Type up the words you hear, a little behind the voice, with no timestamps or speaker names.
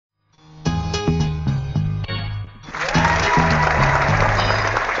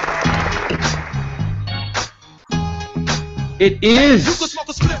It is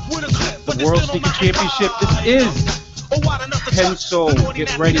the World Sneaker Championship. This is Pensole.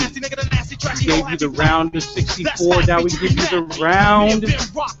 Get ready. We gave you the round of 64. Now we give you the round of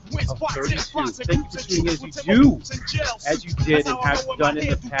 32. Thank you for tuning in as you did and have done in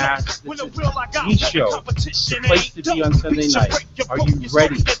the past. This is the show, the place to be on Sunday night. Are you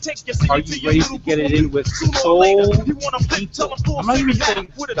ready? Are you ready to get it in with soul people? I'm not even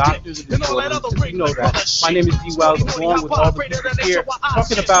saying doctors in this building, because you know that. My name is D. Wells, along with all the people here,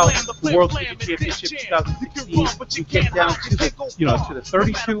 talking about the World Sneaker Championship 2016. We get down to the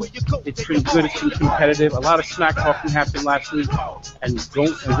 32. It's been good. It's been competitive. A lot of smack talking happened last week, and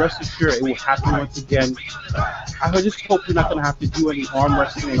rest assured it will happen once again. I just hope you're not going to have to do any arm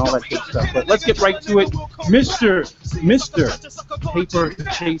wrestling and all that good stuff. But let's get right to it. Mr. Paper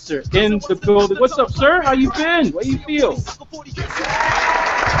Chaser in the building. What's up, sir? How you been? What do you feel?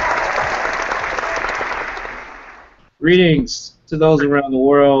 Greetings to those around the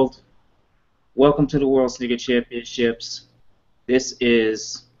world. Welcome to the World Sneaker Championships. This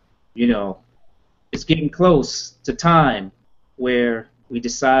is, it's getting close to time where we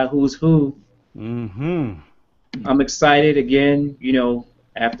decide who's who. Mm-hmm. I'm excited again,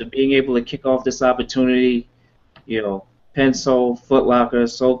 after being able to kick off this opportunity, Pensole, Foot Locker,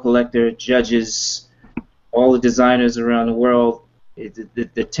 Soul Collector, judges, all the designers around the world.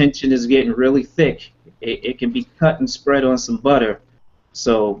 The tension is getting really thick. It can be cut and spread on some butter.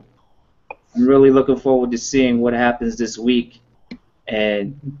 So I'm really looking forward to seeing what happens this week.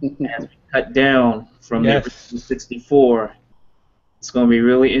 And as we cut down from the 64, it's going to be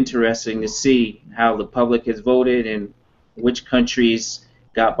really interesting to see how the public has voted and which countries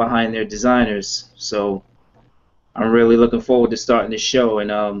got behind their designers. So I'm really looking forward to starting the show,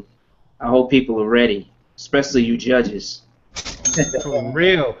 and I hope people are ready, especially you judges. For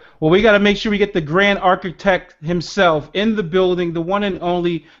real. Well, we got to make sure we get the grand architect himself in the building, the one and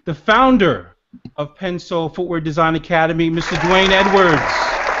only, the founder of Pensole Footwear Design Academy, Mr. Dwayne Edwards.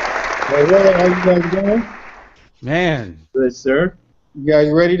 Hey, how you guys doing? Man. Good, sir. You guys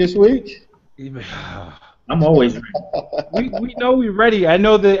ready this week? I'm always ready. we know we're ready. I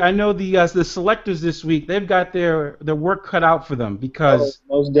know the selectors this week, they've got their work cut out for them, because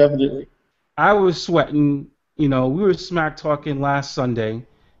most definitely. I was sweating. We were smack talking last Sunday,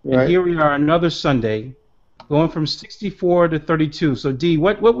 and right. Here we are another Sunday, going from 64 to 32. So D,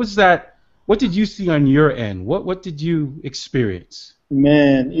 what was that? What did you see on your end? What did you experience?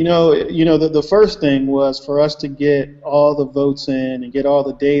 Man, the first thing was for us to get all the votes in and get all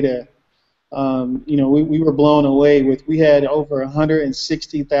the data. We were blown away we had over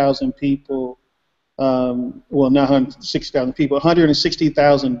 160,000 people. Well, not 160,000 people,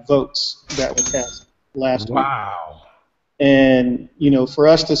 160,000 votes that were cast last week. Wow. And for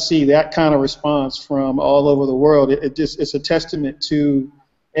us to see that kind of response from all over the world, it's a testament to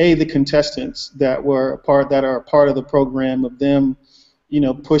the contestants that are a part of the program, of them,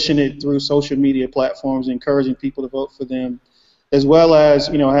 pushing it through social media platforms, encouraging people to vote for them, as well as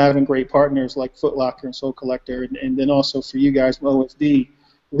having great partners like Foot Locker and Soul Collector, and then also for you guys, OSD,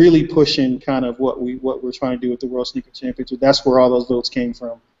 really pushing kind of what we're trying to do with the World Sneaker Championship. That's where all those votes came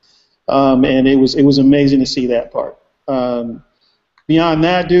from. And it was amazing to see that part. Beyond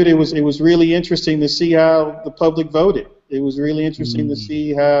that, dude, it was really interesting to see how the public voted. It was really interesting to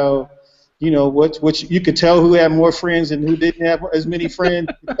see how, which you could tell who had more friends and who didn't have as many friends.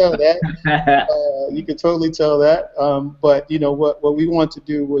 You could tell that. You could totally tell that. But what we want to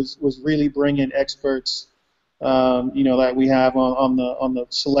do was really bring in experts, that we have on the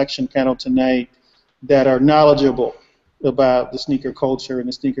selection panel tonight, that are knowledgeable about the sneaker culture and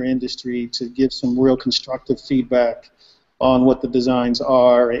the sneaker industry, to give some real constructive feedback on what the designs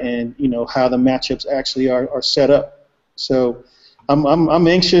are and how the matchups actually are set up. So I'm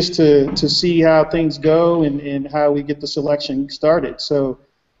anxious to see how things go and how we get the selection started. So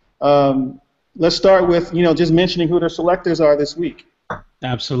let's start with just mentioning who the selectors are this week.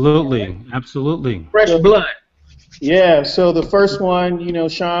 Absolutely. Fresh blood. Yeah. So the first one,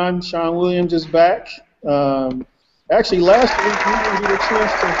 Sean Williams is back. Actually, last week we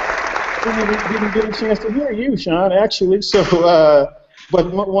didn't get a chance to hear you, Sean. Actually, so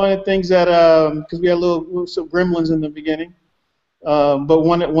but one of the things that because we had some gremlins in the beginning, but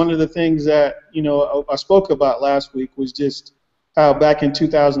one of the things that I spoke about last week was just how back in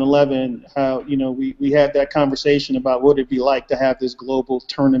 2011, how we had that conversation about what it'd be like to have this global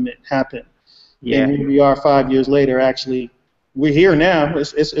tournament happen. Yeah. And here we are 5 years later. Actually, we're here now.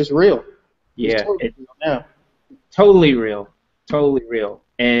 It's real. Yeah. It's totally real now. Totally real.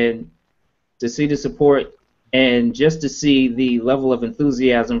 And to see the support And just to see the level of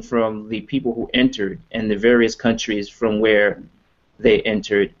enthusiasm from the people who entered and the various countries from where they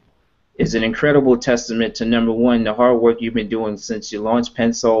entered is an incredible testament to, number one, the hard work you've been doing since you launched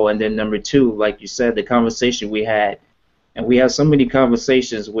Pensole, and then number two, like you said, the conversation we had. And we have so many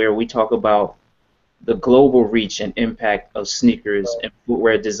conversations where we talk about the global reach and impact of sneakers and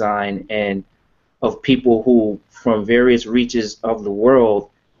footwear design, and of people who, from various reaches of the world,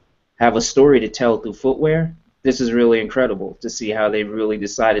 have a story to tell through footwear. This is really incredible to see how they really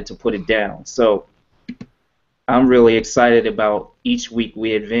decided to put it down. So I'm really excited about each week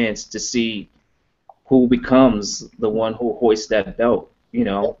we advance to see who becomes the one who hoists that belt, you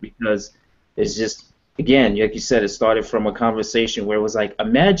know, because it's just, again, like you said, it started from a conversation where it was like,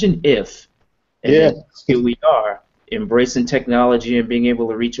 imagine if, and then here we are, embracing technology and being able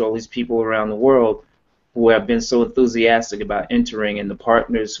to reach all these people around the world who have been so enthusiastic about entering, and the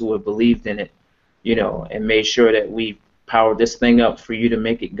partners who have believed in it, you know, and made sure that we powered this thing up for you to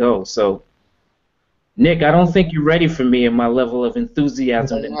make it go. So, Nick, I don't think you're ready for me and my level of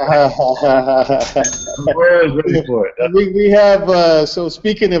enthusiasm. We're ready for it. We have so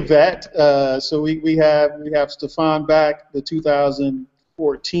speaking of that, so we have Stefan back, the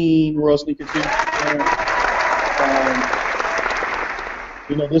 2014 World Sneaker Champion.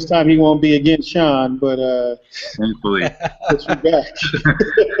 You know, this time he won't be against Sean, but thankfully, put you back.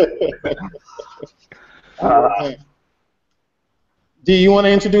 Do you want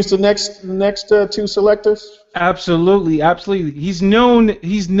to introduce the next two selectors? Absolutely, absolutely. He's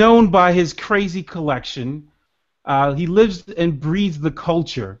known by his crazy collection. He lives and breathes the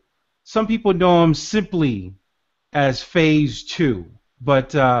culture. Some people know him simply as Phase 2,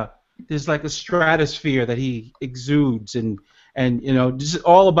 but there's like a stratosphere that he exudes, and you know, this is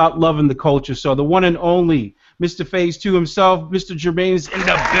all about loving the culture. So the one and only Mr. Phase 2 himself, Mr. Germain, is in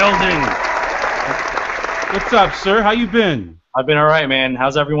the building. What's up, sir? How you been? I've been all right, man.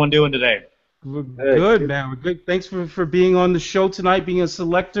 How's everyone doing today? We're good, man. We're good. Thanks for being on the show tonight, being a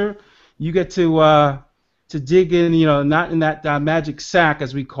selector. You get to dig in, you know, not in that magic sack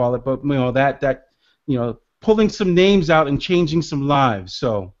as we call it, but you know that you know, pulling some names out and changing some lives.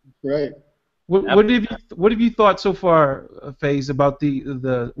 So, right. What have you thought so far, FaZe, about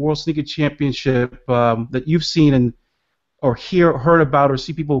the World Sneaker Championship that you've seen and or heard about or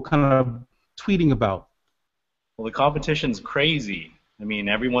see people kind of tweeting about? Well, the competition's crazy. I mean,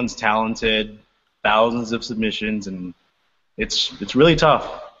 everyone's talented, thousands of submissions, and it's really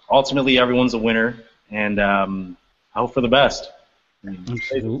tough. Ultimately, everyone's a winner, and I hope for the best.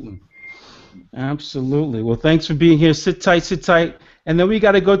 Absolutely. Absolutely. Well, thanks for being here. Sit tight, sit tight. And then we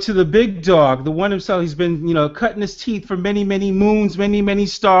got to go to the big dog, the one himself. He's been, you know, cutting his teeth for many, many moons, many, many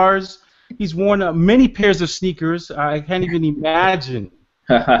stars. He's worn many pairs of sneakers. I can't even imagine.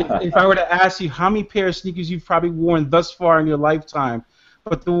 if I were to ask you how many pairs of sneakers you've probably worn thus far in your lifetime.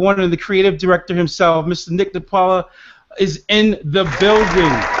 But the one and the creative director himself, Mr. Nick DePaula, is in the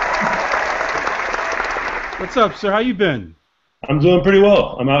building. What's up, sir? How you been? I'm doing pretty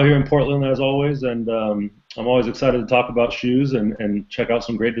well. I'm out here in Portland as always, and I'm always excited to talk about shoes and check out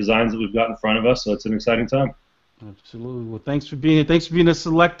some great designs that we've got in front of us. So it's an exciting time. Absolutely. Well, thanks for being here. Thanks for being a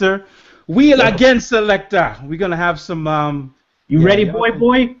selector. We again selector. We're gonna have some. You ready,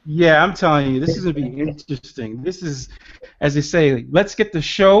 boy? Yeah, I'm telling you, this is gonna be interesting. This is, as they say, let's get the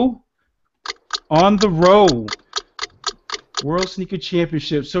show on the road. World Sneaker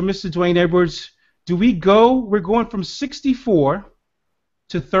Championship. So, Mr. Dwayne Edwards, do we go? We're going from 64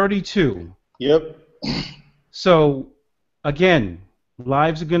 to 32. Yep. So, again,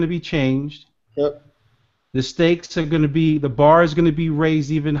 lives are going to be changed. Yep. The stakes are going to be, the bar is going to be raised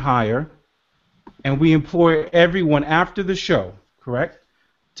even higher. And we implore everyone after the show, correct,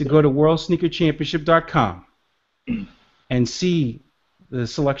 to go to worldsneakerchampionship.com and see the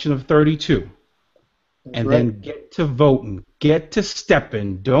selection of 32. And then get to voting. Get to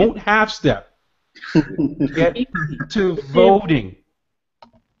stepping. Don't half-step. Get to voting.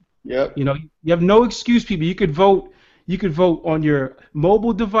 Yep. You know, you have no excuse, people. You could vote. You could vote on your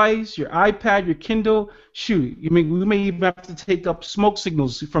mobile device, your iPad, your Kindle. Shoot, we may even have to take up smoke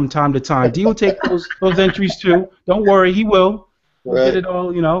signals from time to time. D will take those entries too. Don't worry, he will. We'll get it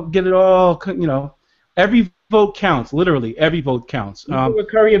all. You know, get it all. You know, every vote counts. Literally, every vote counts.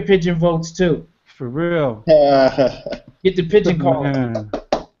 With courier pigeon votes too. For real. Get the pigeon call. All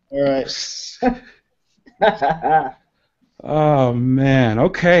right. Oh man.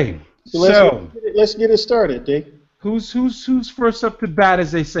 Okay. So let's get it started, Dick. Who's first up to bat,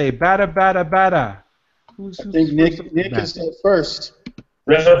 as they say? Batta, batta, batta. I think Nick is first.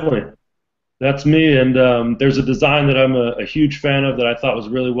 Definitely. That's me, and there's a design that I'm a huge fan of that I thought was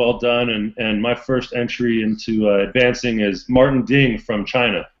really well done, and my first entry into advancing is Martin Ding from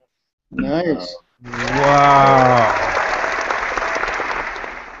China. Nice. Wow.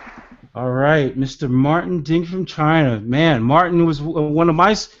 All right, Mr. Martin Ding from China. Man, Martin was one of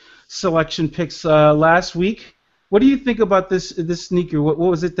my selection picks last week. What do you think about this sneaker? What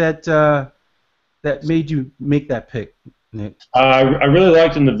was it that that made you make that pick, Nick? I really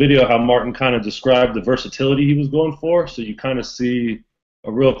liked in the video how Martin kind of described the versatility he was going for. So you kind of see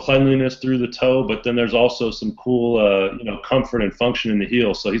a real cleanliness through the toe, but then there's also some cool, comfort and function in the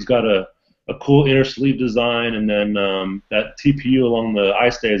heel. So he's got a cool inner sleeve design, and then that TPU along the eye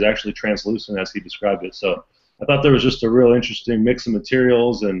stay is actually translucent as he described it. So I thought there was just a real interesting mix of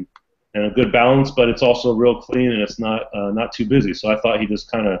materials and a good balance, but it's also real clean and it's not too busy. So I thought he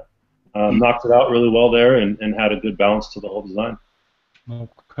just kind of knocked it out really well there and had a good balance to the whole design.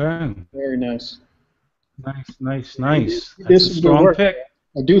 Okay. Very nice. Nice. This is a strong work. pick.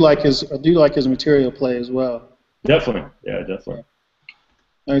 I do like his material play as well. Definitely. Yeah, definitely.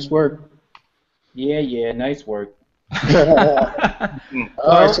 Nice work. Yeah, nice work. All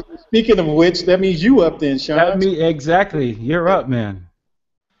right. So speaking of which, that means you up then, Sean. Exactly. You're up, man.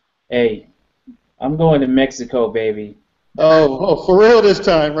 Hey, I'm going to Mexico, baby. Oh, for real this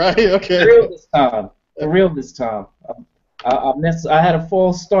time, right? Okay. For real this time. I had a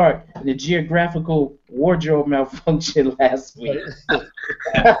false start in the geographical wardrobe malfunction last week.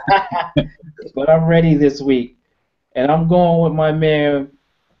 But I'm ready this week. And I'm going with my man,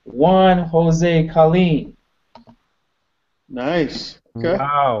 Juan Jose Colleen. Nice. Okay.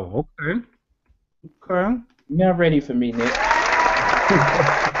 Wow. Okay. You're not ready for me, Nick.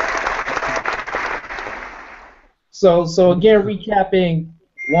 So again, recapping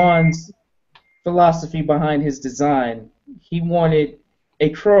Juan's philosophy behind his design, he wanted a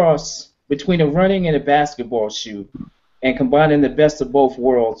cross between a running and a basketball shoe, and combining the best of both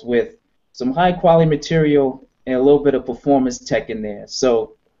worlds with some high quality material and a little bit of performance tech in there.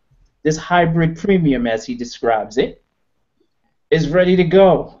 So this hybrid premium, as he describes it, is ready to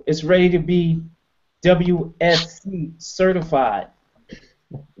go. It's ready to be WSC certified.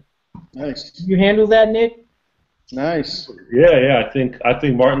 Nice. Can you handle that, Nick? Nice. Yeah. I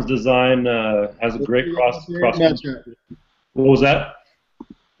think Martin's design has a great cross. Matchup. What was that?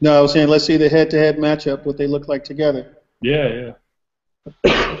 No, I was saying let's see the head-to-head matchup, what they look like together. Yeah.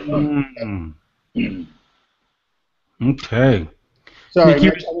 Okay. Sorry, Nick,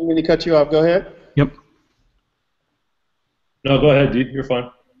 Nick, I didn't mean to cut you off. Go ahead. Yep. No, go ahead, dude. You're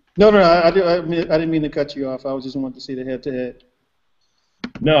fine. No, I didn't mean to cut you off. I was just wanting to see the head-to-head.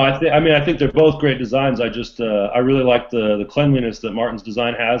 No, I think they're both great designs. I really like the cleanliness that Martin's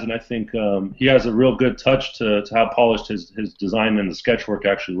design has, and I think he has a real good touch to how polished his design and the sketch work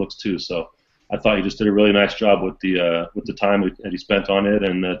actually looks too. So I thought he just did a really nice job with the time that he spent on it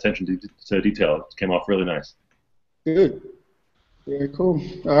and the attention to detail. It came off really nice. Good. Very cool.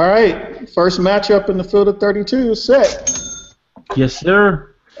 All right. First matchup in the field of 32 is set. Yes,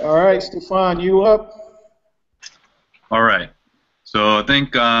 sir. All right, Stefan, you up? All right. So I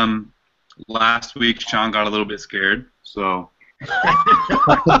think last week Sean got a little bit scared. So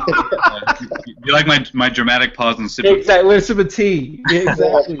you like my dramatic pause and sip? Exactly. With some tea. Yeah,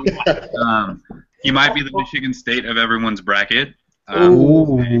 exactly. He might be the Michigan State of everyone's bracket.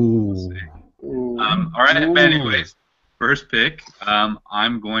 Ooh. All right. But anyways, first pick.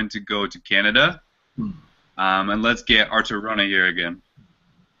 I'm going to go to Canada. And let's get Artur Rona here again.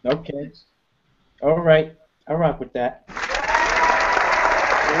 Okay. All right. I rock with that.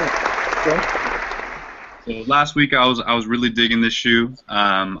 So last week I was really digging this shoe.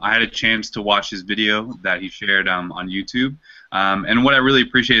 I had a chance to watch his video that he shared on YouTube. And what I really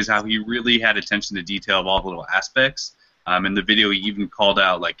appreciate is how he really had attention to detail of all the little aspects. In the video he even called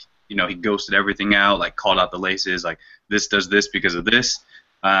out, he ghosted everything out, called out the laces, this does this because of this.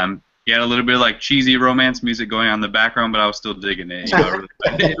 He had a little bit of cheesy romance music going on in the background, but I was still digging it.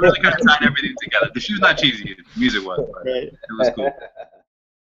 It really kind of tied everything together. The shoe's not cheesy, the music was, but it was cool.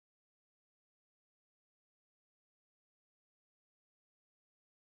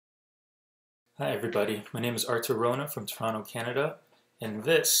 Hi everybody, my name is Artur Rona from Toronto, Canada, and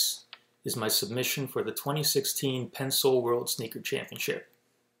this is my submission for the 2016 Pensole World Sneaker Championship.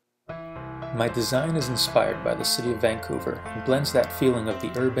 My design is inspired by the city of Vancouver and blends that feeling of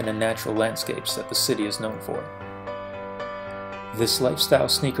the urban and natural landscapes that the city is known for. This lifestyle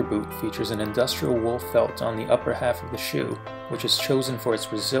sneaker boot features an industrial wool felt on the upper half of the shoe, which is chosen for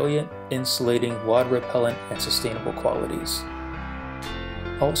its resilient, insulating, water-repellent, and sustainable qualities.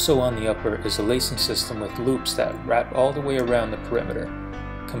 Also on the upper is a lacing system with loops that wrap all the way around the perimeter,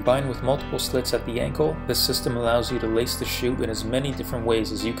 Combined with multiple slits at the ankle, this system allows you to lace the shoe in as many different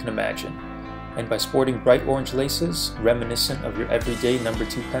ways as you can imagine. And by sporting bright orange laces, reminiscent of your everyday No. 2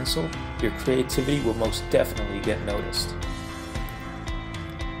 Pensole, your creativity will most definitely get noticed.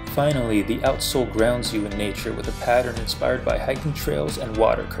 Finally, the outsole grounds you in nature with a pattern inspired by hiking trails and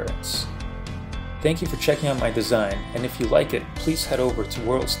water currents. Thank you for checking out my design, and if you like it, please head over to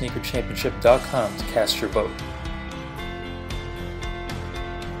worldsneakerchampionship.com to cast your vote.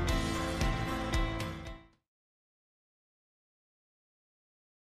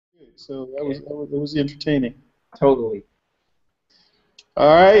 So that was entertaining. Totally.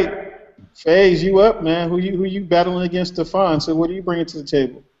 All right, FaZe, you up, man? Who you battling against, Stefan? So what are you bringing to the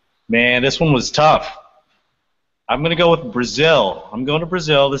table? Man, this one was tough. I'm going to go with Brazil. I'm going to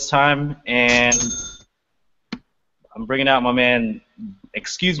Brazil this time, and I'm bringing out my man,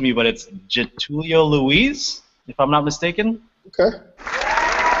 excuse me, but it's Getulio Luiz, if I'm not mistaken. Okay.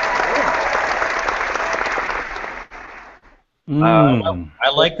 I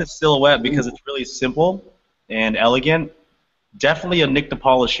like the silhouette because it's really simple and elegant. Definitely a Nick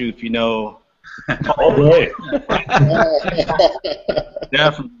DePaula shoe if you know. All right.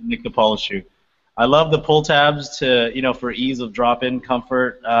 Definitely a Nick DePaula shoe. I love the pull tabs for ease of drop-in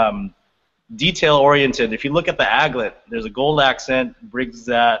comfort. Detail oriented. If you look at the aglet, there's a gold accent, brings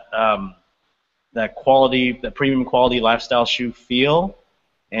that quality, that premium quality lifestyle shoe feel.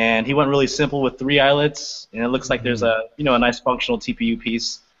 And he went really simple with 3 eyelets, and it looks like there's a nice functional TPU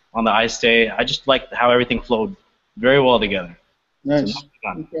piece on the eye stay. I just like how everything flowed very well together. Nice. So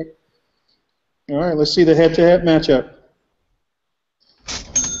okay. All right, let's see the head-to-head matchup.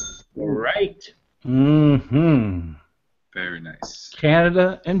 All right. Mm-hmm. Very nice.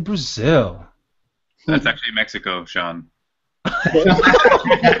 Canada and Brazil. That's actually Mexico, Sean.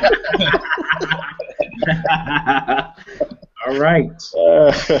 All right.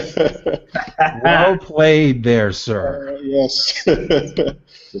 Well played there, sir. Yes. The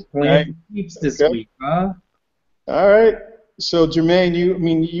plan keeps this week, huh? All right. So Jermaine,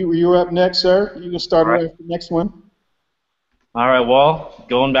 you're up next, sir. You can start off the next one. All right. Well,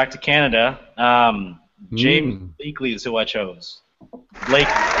 going back to Canada, James Blakely is who I chose.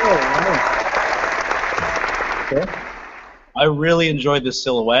 Blakely. Okay. I really enjoyed this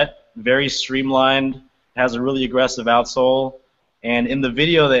silhouette. Very streamlined. Has a really aggressive outsole. And in the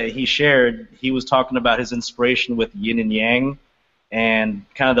video that he shared, he was talking about his inspiration with yin and yang and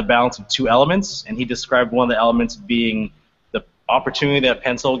kind of the balance of 2 elements. And he described one of the elements being the opportunity that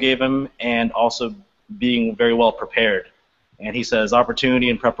Pensole gave him and also being very well prepared. And he says opportunity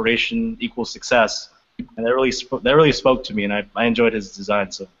and preparation equals success. And that really spoke to me, and I enjoyed his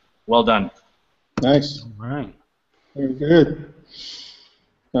design. So well done. Nice. All right. Very good.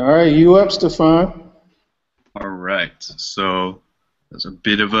 All right, you up, Stefan? All right. So that's a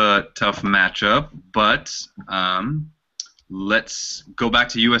bit of a tough matchup, but let's go back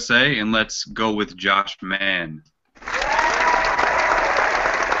to USA and let's go with Josh Mann.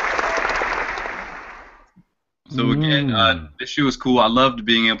 So again, this shoe was cool. I loved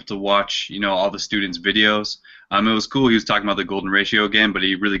being able to watch, all the students' videos. It was cool. He was talking about the golden ratio again, but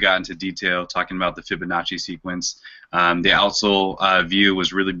he really got into detail, talking about the Fibonacci sequence. The outsole view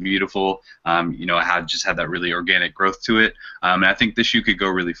was really beautiful. It just had that really organic growth to it. And I think this shoe could go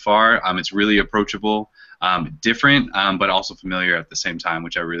really far. It's really approachable, different, but also familiar at the same time,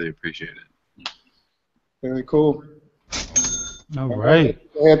 which I really appreciated. Very cool. All right.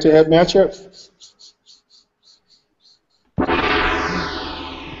 Head-to-head matchup.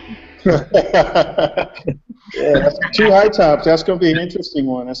 Yeah, that's 2 high tops. That's going to be an interesting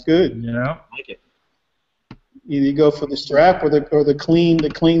one. That's good. Yeah. I like it. Either you go for the strap or the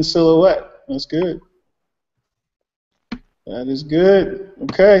clean silhouette. That's good. That is good.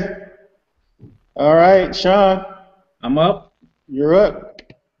 Okay. All right, Sean. I'm up. You're up.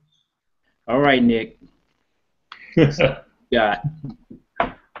 All right, Nick. Got.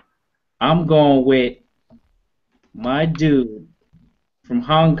 I'm going with my dude from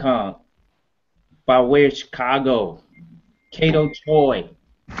Hong Kong by way of Chicago, Kato Choi.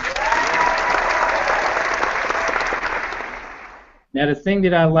 Now, the thing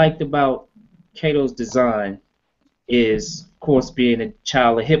that I liked about Kato's design is, of course, being a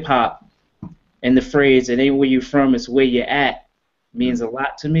child of hip-hop, and the phrase, it ain't where you from, it's where you're at, means a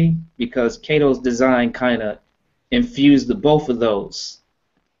lot to me, because Kato's design kind of infused the both of those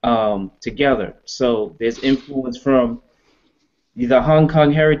together. So there's influence from the Hong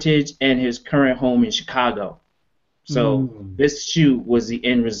Kong heritage and his current home in Chicago. So this shoe was the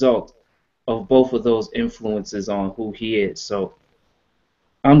end result of both of those influences on who he is. So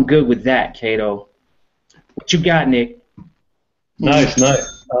I'm good with that, Kato. What you got, Nick? Nice.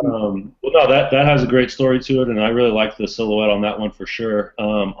 Well, no, that has a great story to it, and I really like the silhouette on that one for sure.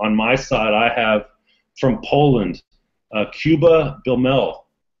 On my side, I have from Poland, Cuba Bilmel,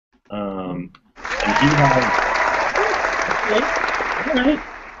 and he has. Okay. All right.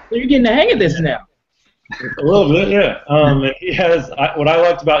 So you're getting the hang of this now. A little bit, yeah. And he has what I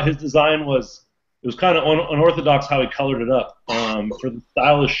liked about his design was it was kind of unorthodox how he colored it up. For the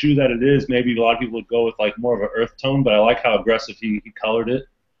style of shoe that it is, maybe a lot of people would go with like more of an earth tone, but I like how aggressive he colored it.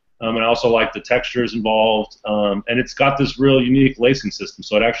 And I also like the textures involved. And it's got this real unique lacing system,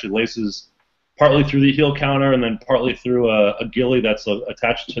 so it actually laces partly through the heel counter and then partly through a gilly that's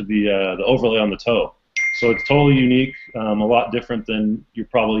attached to the overlay on the toe. So it's totally unique, a lot different than your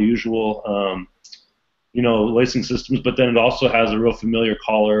probably usual lacing systems, but then it also has a real familiar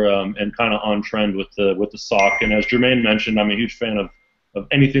collar and kind of on trend with the sock. And as Jermaine mentioned, I'm a huge fan of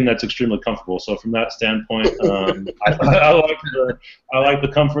anything that's extremely comfortable. So from that standpoint, I like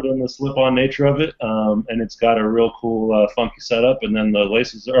the comfort and the slip-on nature of it, and it's got a real cool funky setup. And then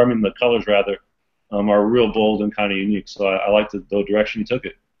the colors rather, are real bold and kind of unique. So I like the direction he took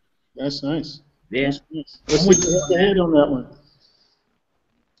it. That's nice. Yeah. That's nice. Let's see the head on that one.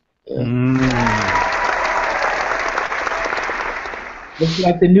 Yeah. Looks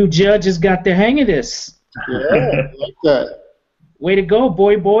like the new judges got their hang of this. Yeah, I like that. Way to go,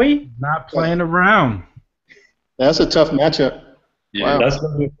 boy. Not playing around. That's a tough matchup. Yeah, Wow. That's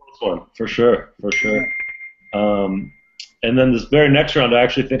going to be a close one, for sure. And then this very next round, I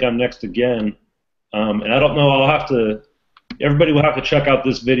actually think I'm next again. And I don't know, everybody will have to check out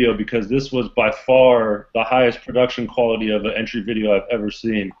this video because this was by far the highest production quality of an entry video I've ever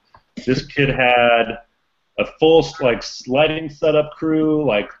seen. This kid had a full lighting setup crew,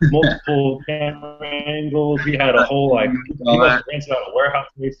 multiple camera angles. He had a whole he must have rented out a warehouse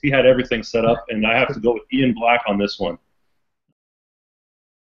space. He had everything set up, and I have to go with Ian Black on this one.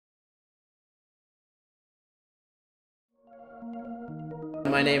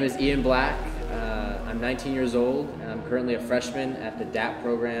 My name is Ian Black. I'm 19 years old, and I'm currently a freshman at the DAP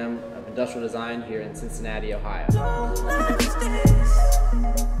program of Industrial Design here in Cincinnati, Ohio.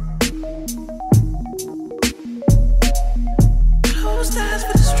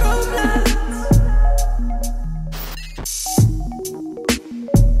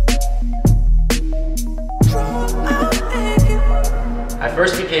 I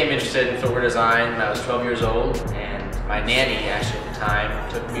first became interested in footwear design when I was 12 years old, and my nanny actually at the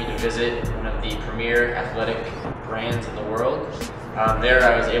time took me to visit one of the premier athletic brands in the world. There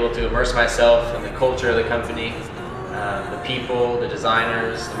I was able to immerse myself in the culture of the company, the people, the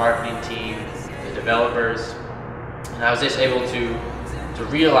designers, the marketing team, the developers, and I was just able to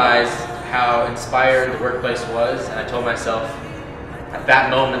realize how inspired the workplace was, and I told myself at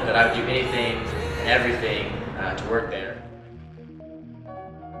that moment that I would do anything and everything to work there.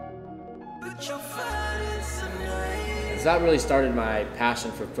 And so that really started my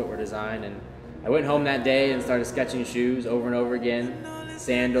passion for footwear design, and I went home that day and started sketching shoes over and over again,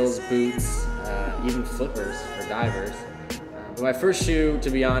 sandals, boots, even flippers for divers. But my first shoe,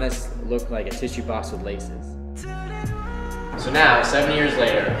 to be honest, looked like a tissue box with laces. So now, 7 years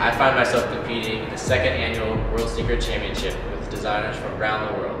later, I find myself competing in the second annual World Sneaker Championship with designers from around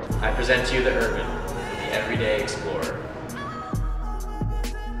the world. I present to you the Urban, the Everyday Explorer.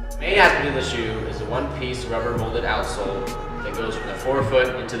 The main aspect of the shoe is a one-piece rubber molded outsole that goes from the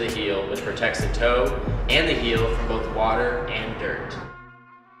forefoot into the heel, which protects the toe and the heel from both water and dirt.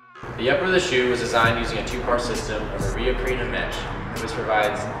 The upper of the shoe was designed using a two-part system of a neoprene and mesh, which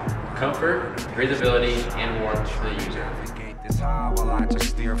provides comfort, breathability, and warmth for the user.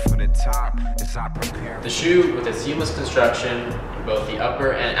 The shoe, with its seamless construction in both the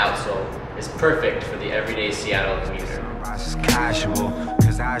upper and outsole, is perfect for the everyday Seattle commuter. Since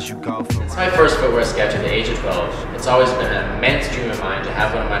my first footwear sketch at the age of 12, it's always been an immense dream of mine to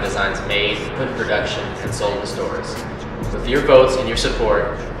have one of my designs made, put in production, and sold in stores. With your votes and your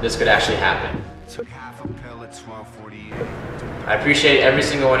support, this could actually happen. I appreciate every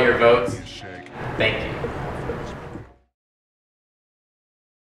single one of your votes. Thank you.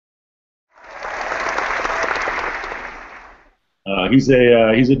 He's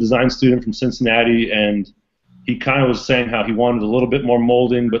a design student from Cincinnati, and he kind of was saying how he wanted a little bit more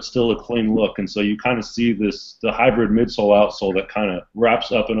molding but still a clean look, and so you kind of see the hybrid midsole outsole that kind of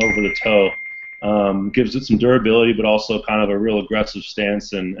wraps up and over the toe, gives it some durability but also kind of a real aggressive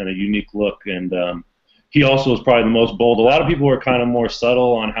stance and a unique look. And he also was probably the most bold. A lot of people were kind of more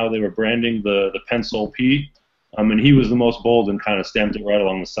subtle on how they were branding the Pensole P, and he was the most bold and kind of stamped it right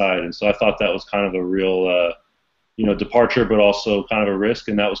along the side. And so I thought that was kind of a real departure, but also kind of a risk,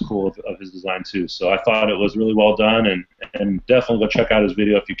 and that was cool of his design too. So I thought it was really well done, and definitely go check out his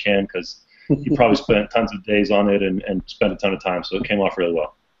video if you can, because he probably spent tons of days on it and spent a ton of time, so it came off really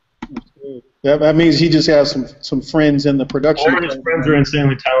well. That means he just has some friends in the production. All his friends are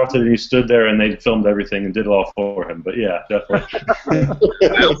insanely talented, and he stood there and they filmed everything and did it all for him. But yeah, definitely.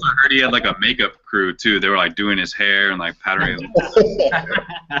 I also heard he had like a makeup crew too. They were like doing his hair and like powdering him.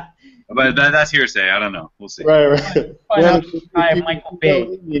 But that's hearsay. I don't know. We'll see. Right. Well, Michael Bay.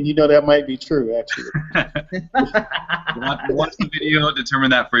 And that might be true, actually. Watch the video, determine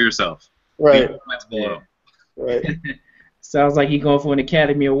that for yourself. Right. Comments below. Right. Sounds like he's going for an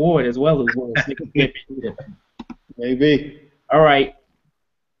Academy Award as well as World Sneaker Championship. Maybe. All right.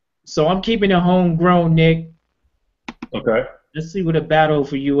 So I'm keeping it homegrown, Nick. Okay. Let's see what a battle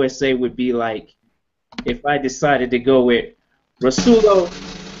for USA would be like if I decided to go with Rasulo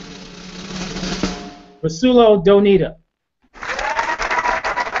Donita.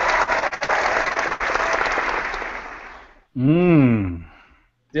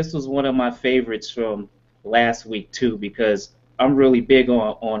 This was one of my favorites from last week too, because I'm really big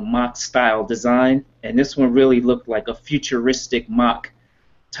on mock style design, and this one really looked like a futuristic mock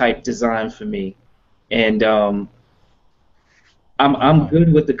type design for me. And I'm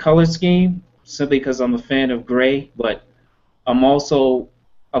good with the color scheme simply because I'm a fan of gray, but I'm also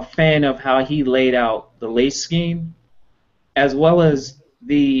a fan of how he laid out the lace scheme, as well as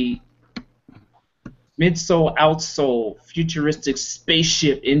the midsole outsole futuristic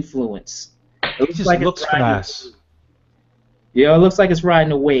spaceship influence. It just looks fast. Yeah, it looks like it's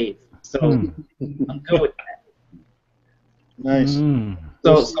riding a wave. So I'm good with that. Nice. So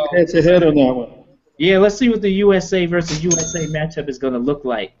Head to head on that one. yeah, let's see what the USA versus USA matchup is going to look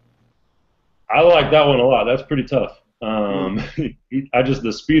like. I like that one a lot. That's pretty tough.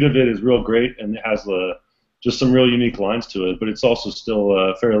 The speed of it is real great, and it has just some real unique lines to it, but it's also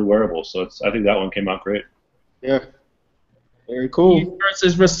still fairly wearable. So I think that one came out great. Yeah. Very cool. He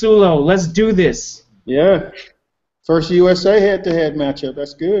versus Rasulo. Let's do this. Yeah. First USA head-to-head matchup.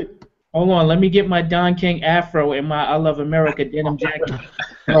 That's good. Hold on, let me get my Don King afro and my I Love America denim jacket.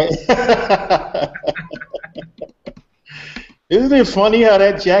 Right. Isn't it funny how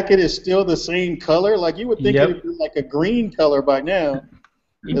that jacket is still the same color? Like, you would think it would be like a green color by now.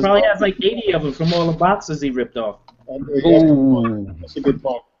 He probably has like 80 of them from all the boxes he ripped off. That's a good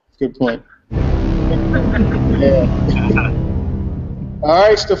point. Good point. Yeah. All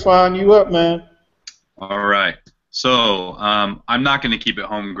right, Stefan, you up, man. All right. So I'm not going to keep it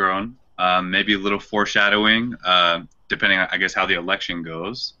homegrown. Maybe a little foreshadowing, depending on, I guess, how the election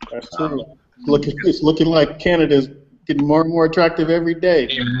goes. That's true. It's looking like Canada's getting more and more attractive every day.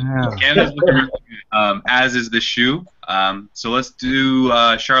 Yeah. Canada's looking really good, as is the shoe. So let's do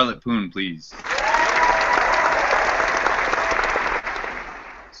Charlotte Poon, please.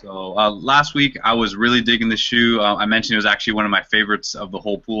 So last week I was really digging the shoe. I mentioned it was actually one of my favorites of the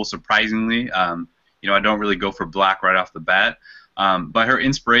whole pool, surprisingly. I don't really go for black right off the bat. But her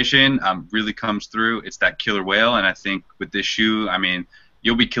inspiration really comes through. It's that killer whale, and I think with this shoe, I mean,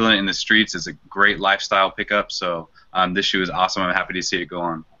 you'll be killing it in the streets. It's a great lifestyle pickup, so this shoe is awesome. I'm happy to see it go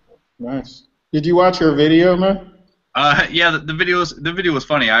on. Nice. Did you watch her video, man? Yeah, the video was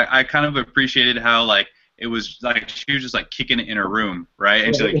funny. I kind of appreciated how, like, it was like she was just like kicking it in her room, right?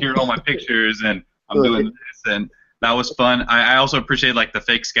 And she's like, here are all my pictures, and I'm doing this, and that was fun. I also appreciated like the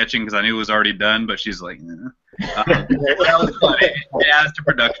fake sketching because I knew it was already done, but she's like, that was fun. It adds to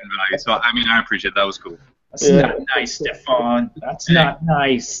production value. So I mean, I appreciate that. Was cool. That's not nice, Stefan. That's not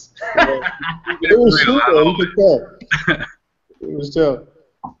nice. It was cool. It was tough.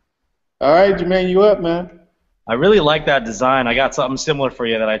 All right, Jermaine, you up, man? I really like that design. I got something similar for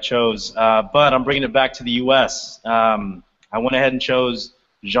you that I chose, but I'm bringing it back to the U.S. I went ahead and chose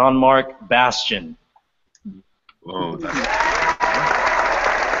Jean-Marc Bastien. Whoa,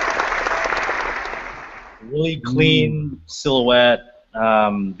 really clean silhouette,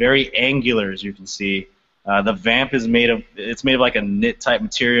 very angular, as you can see. The vamp is made of like a knit type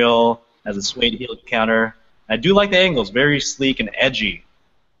material, has a suede heel counter. I do like the angles, very sleek and edgy.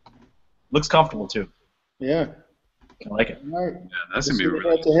 Looks comfortable too. Yeah. I like it. All right. Yeah, that's gonna be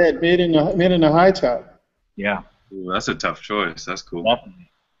really head to head, mid in the high top. Yeah. Ooh, that's a tough choice. That's cool.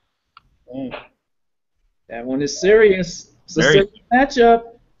 Definitely. Dang. That one is serious. It's a Very. serious matchup.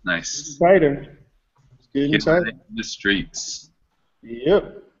 Nice. Tighter. It's getting Get tighter. in the streets.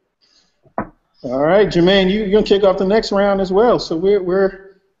 Yep. All right, Jermaine, you're gonna kick off the next round as well. So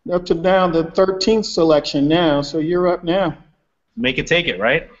we're up to down the 13th selection now. So you're up now. Make it take it,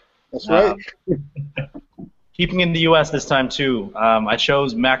 right? That's right. Keeping in the U.S. this time too, I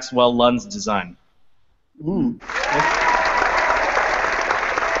chose Maxwell Lund's design. Mm.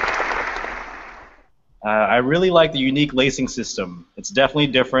 I really like the unique lacing system. It's definitely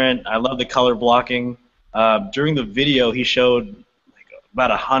different. I love the color blocking. During the video, he showed like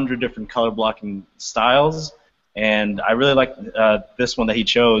about 100 different color blocking styles, and I really like this one that he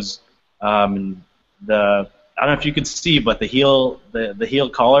chose. I don't know if you could see, but the heel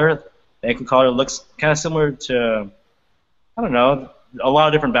collar, the ankle collar looks kind of similar to, I don't know, a lot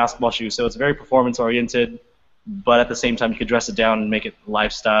of different basketball shoes. So it's very performance oriented, but at the same time you could dress it down and make it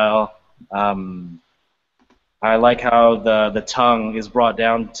lifestyle. I like how the tongue is brought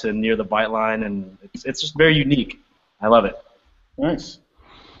down to near the bite line, and it's just very unique. I love it. Nice.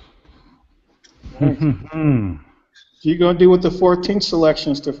 Nice. So you gonna do with the 14th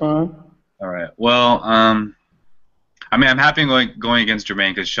selection, Stefan? All right. Well, I mean, I'm happy going against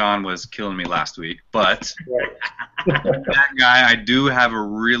Jermaine because Sean was killing me last week. But that guy, I do have a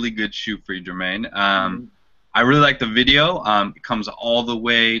really good shoe for you, Jermaine. I really like the video. It comes all the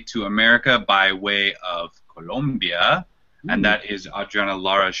way to America by way of Colombia, and that is Adriana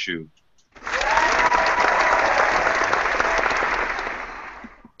Lara's shoe.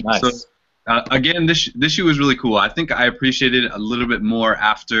 Nice. So, again, this shoe was really cool. I think I appreciated it a little bit more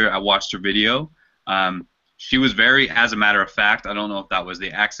after I watched her video. She was very, as a matter of fact, I don't know if that was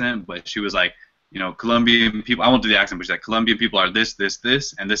the accent, but she was like, you know, Colombian people, I won't do the accent, but she's like, Colombian people are this, this,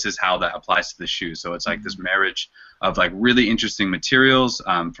 this, and this is how that applies to the shoe. So it's like this marriage of like really interesting materials,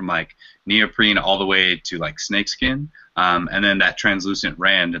 from like neoprene all the way to like snakeskin, and then that translucent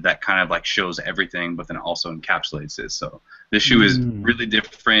rand that kind of like shows everything, but then also encapsulates it. So this shoe is really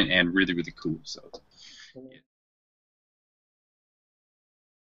different and really, really cool. So. Yeah.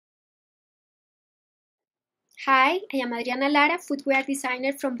 Hi, I am Adriana Lara, footwear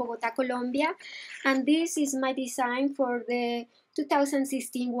designer from Bogota, Colombia, and this is my design for the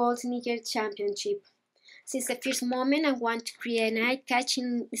 2016 World Sneaker Championship. Since the first moment, I want to create an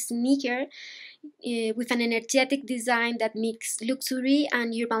eye-catching sneaker with an energetic design that mixes luxury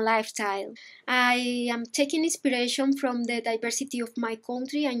and urban lifestyle. I am taking inspiration from the diversity of my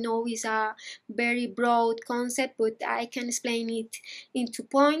country. I know it's a very broad concept, but I can explain it in 2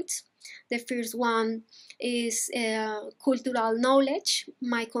 points. The first one is cultural knowledge.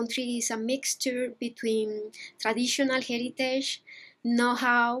 My country is a mixture between traditional heritage,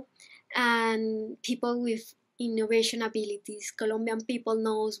 know-how, and people with innovation abilities. Colombian people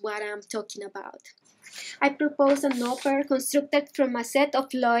knows what I'm talking about. I propose an offer constructed from a set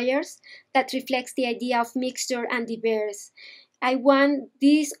of layers that reflects the idea of mixture and diverse. I want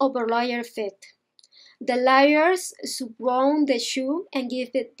this over-layer effect. The layers surround the shoe and give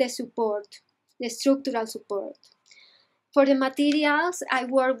it the support, the structural support. For the materials, I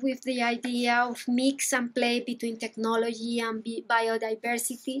work with the idea of mix and play between technology and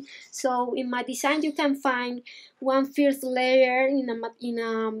biodiversity. So in my design, you can find one first layer in a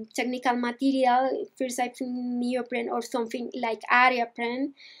technical material. First, I put neoprene or something like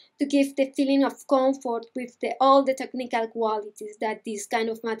Ariaprene to give the feeling of comfort with all the technical qualities that this kind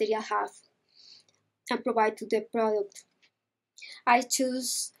of material have and provide to the product. I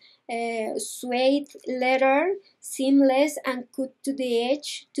choose suede leather, seamless and cut to the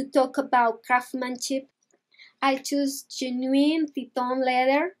edge to talk about craftsmanship. I choose genuine Teton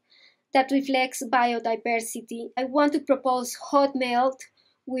leather that reflects biodiversity. I want to propose hot melt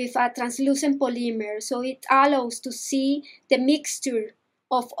with a translucent polymer so it allows to see the mixture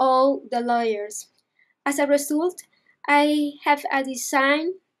of all the layers. As a result, I have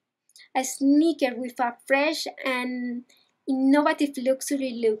a sneaker with a fresh and innovative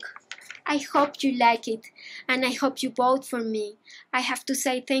luxury look. I hope you like it, and I hope you vote for me. I have to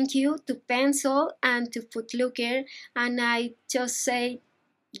say thank you to Pensole and to Footlooker, and I just say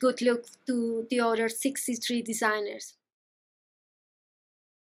good luck to the other 63 designers.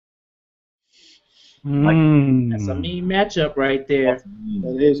 That's a mean matchup right there.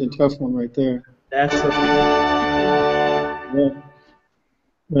 That is a tough one right there. That's a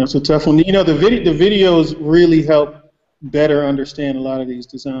That's a tough one. You know, the videos really help better understand a lot of these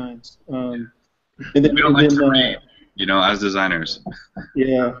designs. And then, we don't like to read, you know, as designers.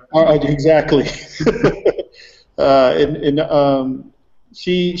 Yeah, exactly.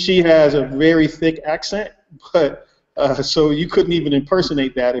 She has a very thick accent, but so you couldn't even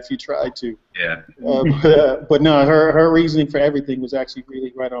impersonate that if you tried to. Yeah. But no, her reasoning for everything was actually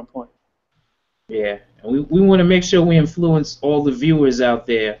really right on point. Yeah, and we want to make sure we influence all the viewers out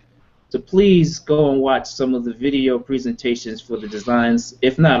there to please go and watch some of the video presentations for the designs,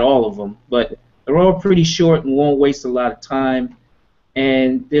 if not all of them. But they're all pretty short and won't waste a lot of time.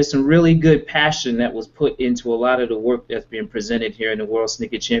 And there's some really good passion that was put into a lot of the work that's being presented here in the World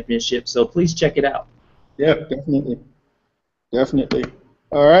Sneaker Championship. So please check it out. Yeah, definitely. Definitely.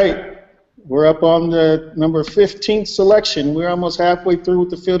 All right. We're up on the number 15th selection. We're almost halfway through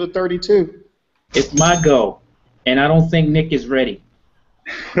with the field of 32. It's my go, and I don't think Nick is ready.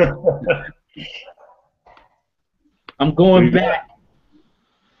 I'm going back.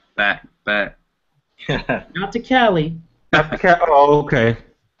 Back. Not to Cali. Oh, okay.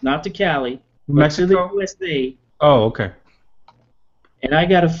 Not to Cali. Mexico? But to the USA. Oh, okay. And I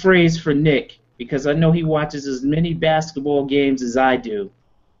got a phrase for Nick because I know he watches as many basketball games as I do.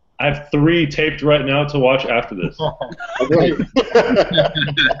 I have 3 taped right now to watch after this. Okay.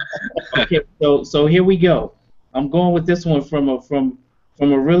 Okay, so here we go. I'm going with this one from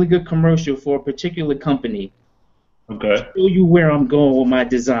a really good commercial for a particular company. Okay. Show you where I'm going with my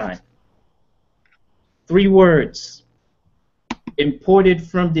design. 3 words. Imported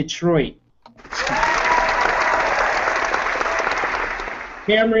from Detroit.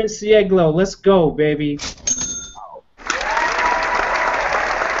 Cameron Cieglo, let's go, baby.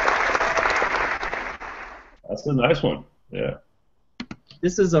 That's a nice one. Yeah.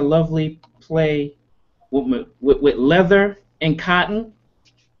 This is a lovely play with leather and cotton.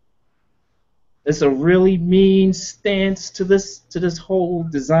 It's a really mean stance to this whole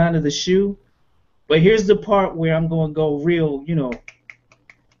design of the shoe. But here's the part where I'm going to go real,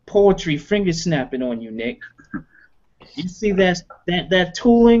 poetry finger snapping on you, Nick. You see that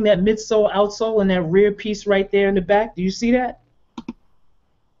tooling, that midsole, outsole, and that rear piece right there in the back? Do you see that?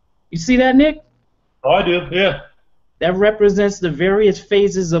 You see that, Nick? Oh, I do, yeah. That represents the various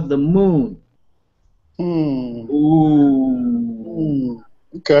phases of the moon. Ooh.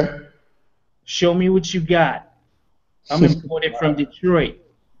 Okay. Show me what you got. I'm imported from Detroit.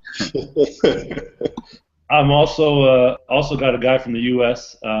 I'm also got a guy from the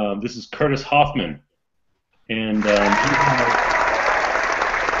U.S. This is Curtis Hoffman, and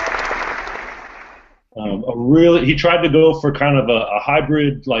he tried to go for kind of a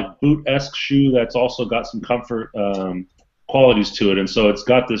hybrid like boot-esque shoe that's also got some comfort qualities to it, and so it's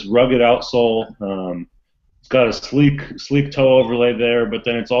got this rugged outsole. It's got a sleek toe overlay there, but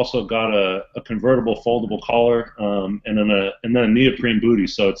then it's also got a convertible foldable collar and then a neoprene booty.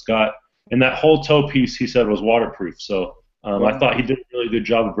 So it's got, and that whole toe piece he said was waterproof. So I thought he did a really good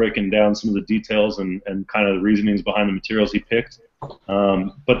job of breaking down some of the details and kind of the reasonings behind the materials he picked.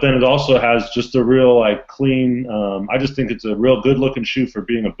 But then it also has just a real like clean. I just think it's a real good looking shoe for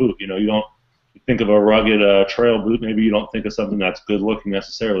being a boot. You don't think of a rugged trail boot, maybe you don't think of something that's good looking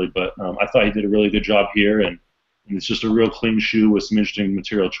necessarily, but I thought he did a really good job here, and it's just a real clean shoe with some interesting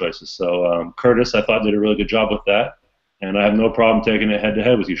material choices. So Curtis, I thought, did a really good job with that, and I have no problem taking it head to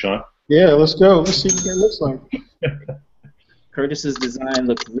head with you, Sean. Yeah, let's go. Let's see what that looks like. Curtis's design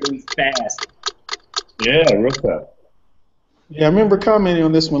looks really fast. Yeah, real fast. Yeah, I remember commenting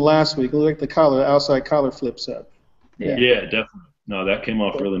on this one last week. It looked like the outside collar flips up. Yeah, definitely. No, that came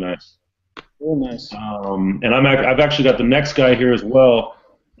off really nice. Real nice. And I've actually got the next guy here as well,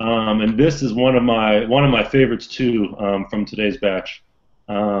 and this is one of my favorites too from today's batch.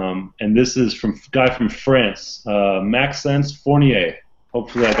 And this is from a guy from France, Maxence Fournier.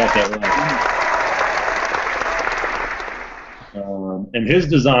 Hopefully I got that right. And his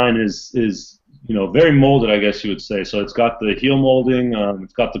design is very molded, I guess you would say. So it's got the heel molding,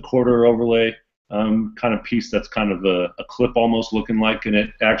 it's got the quarter overlay. Kind of piece that's kind of a clip almost looking like, and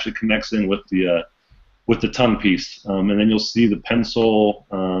it actually connects in with the tongue piece, and then you'll see the Pensole.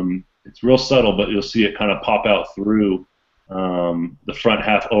 It's real subtle, but you'll see it kind of pop out through the front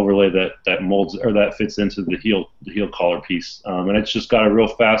half overlay that molds or that fits into the heel collar piece, and it's just got a real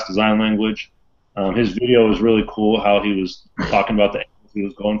fast design language. His video was really cool, how he was talking about the angles he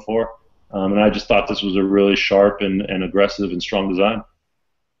was going for, and I just thought this was a really sharp and aggressive and strong design.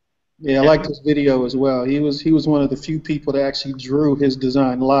 Yeah, I like this video as well. He was one of the few people that actually drew his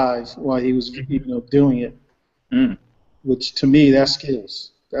design live while he was doing it. Which to me, that's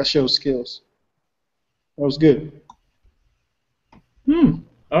skills. That shows skills. That was good.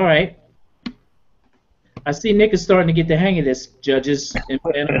 All right. I see Nick is starting to get the hang of this, judges and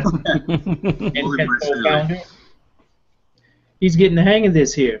Pensole founder. He's getting the hang of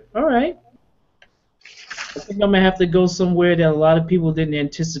this here. All right. I think I'm going to have to go somewhere that a lot of people didn't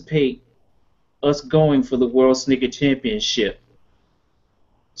anticipate us going for the World Sneaker Championship.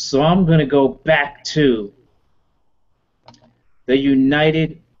 So I'm going to go back to the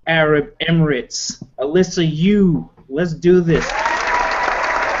United Arab Emirates. Alyssa, let's do this.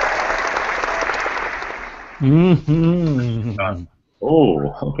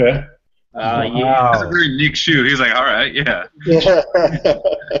 Oh, okay. Yeah. That's a very Nick shoe. He's like, all right, yeah.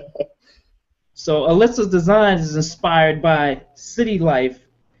 So Alyssa's design is inspired by city life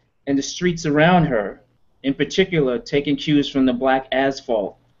and the streets around her. in particular, taking cues from the black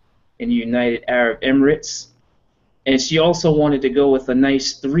asphalt in the United Arab Emirates. And she also wanted to go with a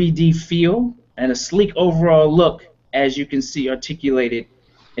nice 3D feel and a sleek overall look, as you can see articulated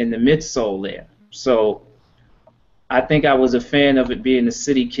in the midsole there. So I think I was a fan of it being a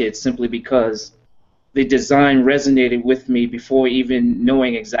city kid simply because the design resonated with me before even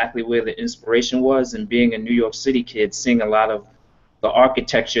knowing exactly where the inspiration was, and being a New York City kid, seeing a lot of the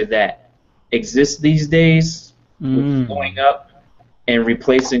architecture that exists these days with blowing up and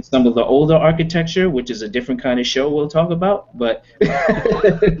replacing some of the older architecture, which is a different kind of show we'll talk about. But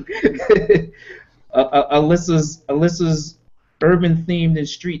Alyssa's urban themed and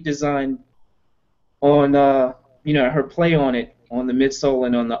street design on her play on it on the midsole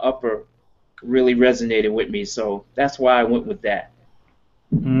and on the upper really resonated with me. So that's why I went with that.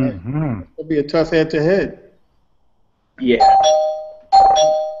 It'll be a tough head-to-head. Yeah.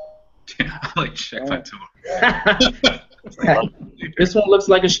 I like check my toe. This one looks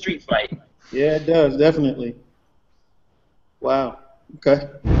like a street fight. Yeah, it does, definitely. Wow. Okay.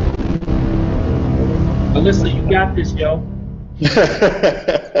 Alyssa, you got this, yo.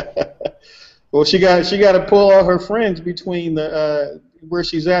 Well, she got to pull all her friends between the where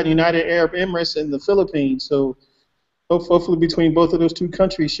she's at, United Arab Emirates and the Philippines. So hopefully between both of those two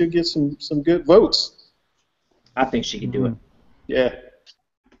countries, she'll get some good votes. I think she can do it. Yeah.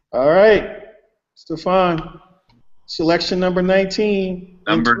 All right, Stefan. Selection number 19.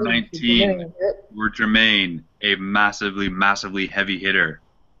 Number 19 for Jermaine, a massively, massively heavy hitter.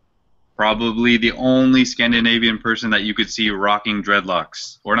 Probably the only Scandinavian person that you could see rocking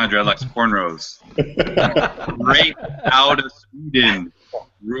dreadlocks. Or not dreadlocks, cornrows. Right out of Sweden,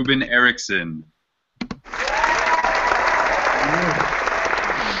 Ruben Eriksson.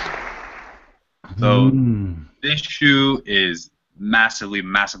 So this shoe is massively,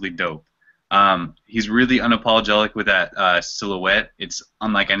 massively dope. He's really unapologetic with that silhouette. It's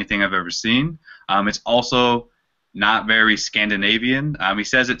unlike anything I've ever seen. It's also not very Scandinavian. He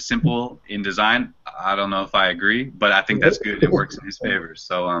says it's simple in design. I don't know if I agree, but I think that's good. It works in his favor.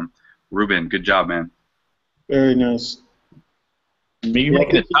 So, Ruben, good job, man. Very nice. You're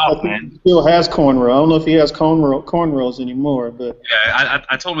making it tough, man. He still has cornrow. I don't know if he has cornrows anymore, but Yeah,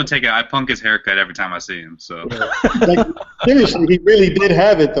 I told him to take it. I punk his haircut every time I see him. So like, seriously, he really did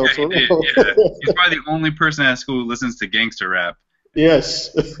have it though. For real. Yeah. He's probably the only person at school who listens to gangster rap.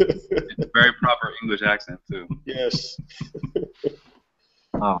 Yes. It's very proper English accent too. Yes.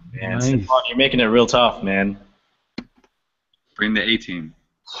 Oh man, Nice. Stefan, you're making it real tough, man. Bring the A-team.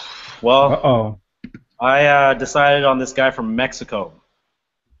 Well, I decided on this guy from Mexico.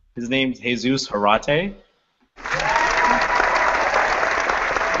 His name's Jesus Harate.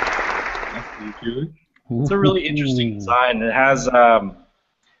 It's a really interesting design. It has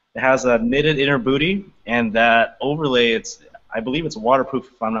a knitted inner booty, and that overlay, I believe it's waterproof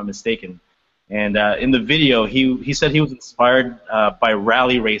if I'm not mistaken. And in the video, he said he was inspired by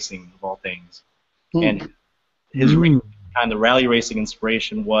rally racing of all things, and his kind of rally racing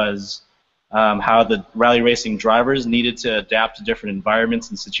inspiration was how the rally racing drivers needed to adapt to different environments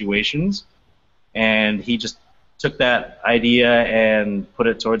and situations, and he just took that idea and put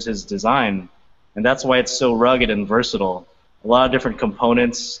it towards his design, and that's why it's so rugged and versatile. A lot of different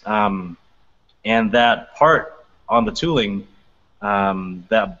components, and that part on the tooling,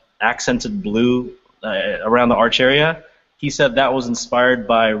 that accented blue around the arch area, he said that was inspired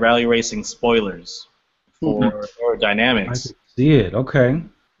by rally racing spoilers for aerodynamics. I can see it. Okay.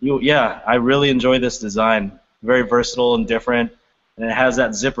 Yeah, I really enjoy this design. Very versatile and different, and it has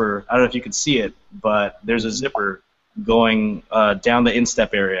that zipper. I don't know if you can see it, but there's a zipper going down the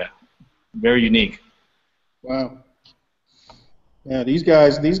instep area. Very unique. Wow. Yeah, these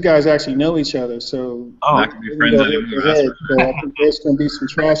guys actually know each other, so Not gonna be friends anymore. That's for so I think there's going to be some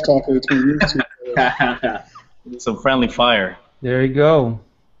trash talking between you two. Some friendly fire. There you go.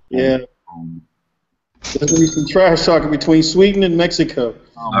 Yeah. There's going to be some trash talking between Sweden and Mexico.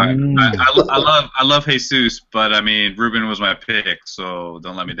 All right. I love Jesus, but I mean Ruben was my pick, so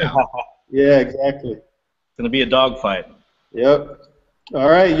don't let me down. Yeah, exactly. It's going to be a dogfight. Yep. All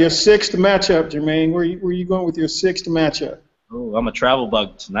right, your sixth matchup, Jermaine. Where you going with your sixth matchup? Oh, I'm a travel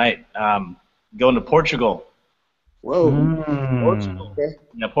bug tonight. Going to Portugal. Whoa. Portugal. Okay.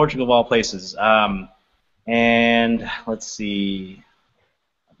 Yeah, Portugal of all places. And let's see.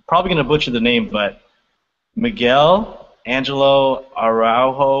 Probably going to butcher the name, but Miguel Angelo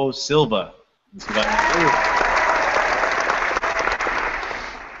Araujo Silva.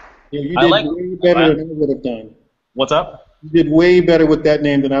 Yeah, you I did like- way better than I would have done. What's up? You did way better with that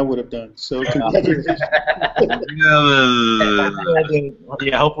name than I would have done. So congratulations.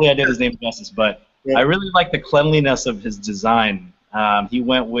 Hopefully I did his name justice, but Yeah. I really like the cleanliness of his design. He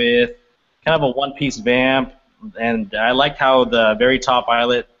went with kind of a one-piece vamp, and I like how the very top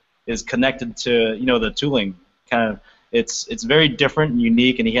eyelet is connected to the tooling. Kind of, it's very different and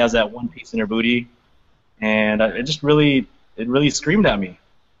unique, and he has that one-piece inner booty, and it really screamed at me.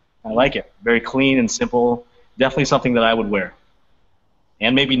 I like it. Very clean and simple. Definitely something that I would wear,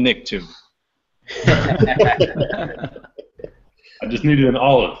 and maybe Nick too. I just needed an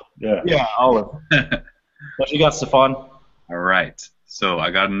olive. Yeah. Yeah, olive. What you got, Stefan? All right. So I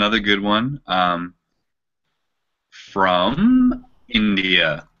got another good one from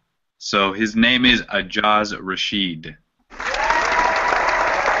India. So his name is Ajaz Rashid.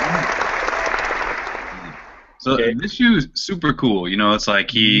 So this shoe is super cool. It's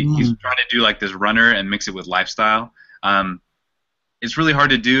like he's trying to do like this runner and mix it with lifestyle. It's really hard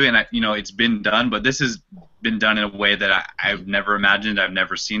to do, and it's been done, but this has been done in a way that I've never imagined. I've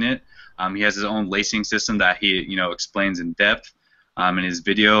never seen it. He has his own lacing system that he explains in depth in his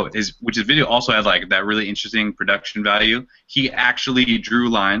video. His video also had like that really interesting production value. He actually drew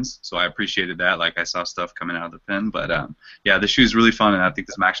lines, so I appreciated that. Like I saw stuff coming out of the pen, but yeah, the shoe is really fun, and I think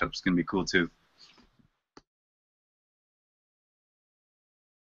this matchup is gonna be cool too.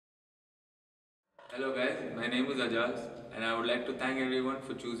 Hello guys, my name is Ajaz, and I would like to thank everyone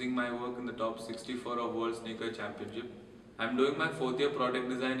for choosing my work in the top 64 of World Sneaker Championship. I'm doing my 4th year product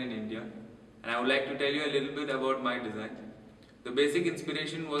design in India, and I would like to tell you a little bit about my design. The basic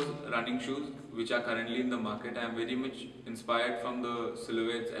inspiration was running shoes, which are currently in the market. I am very much inspired from the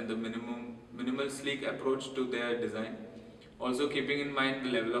silhouettes and the minimal sleek approach to their design, also keeping in mind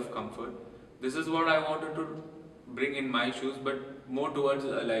the level of comfort. This is what I wanted to bring in my shoes, but more towards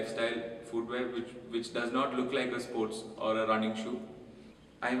a lifestyle footwear which does not look like a sports or a running shoe.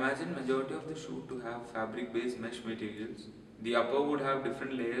 I imagine majority of the shoe to have fabric based mesh materials. The upper would have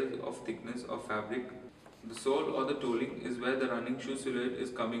different layers of thickness of fabric. The sole or the tooling is where the running shoe silhouette is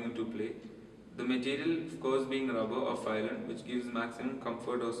coming into play. The material of course being rubber or Phylon, which gives maximum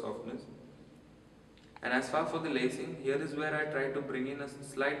comfort or softness. And as far for the lacing, here is where I try to bring in a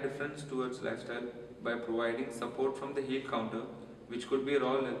slight difference towards lifestyle by providing support from the heel counter, which could be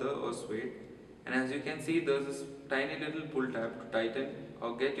raw leather or suede. And as you can see, there's this tiny little pull tab to tighten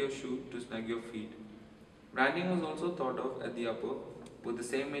or get your shoe to snug your feet. Branding was also thought of at the upper with the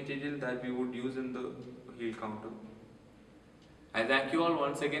same material that we would use in the heel counter. I thank you all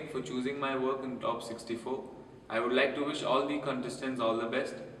once again for choosing my work in top 64. I would like to wish all the contestants all the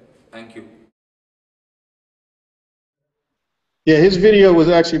best. Thank you. Yeah, his video was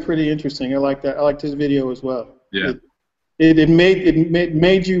actually pretty interesting. I like that. I liked his video as well. Yeah. It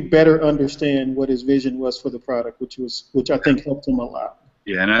made you better understand what his vision was for the product, which I think helped him a lot.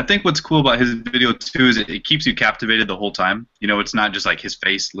 Yeah, and I think what's cool about his video too is it keeps you captivated the whole time. It's not just like his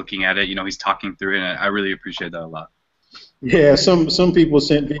face looking at it. He's talking through it, and I really appreciate that a lot. Yeah, some people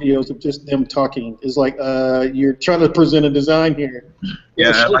sent videos of just them talking. It's like you're trying to present a design here.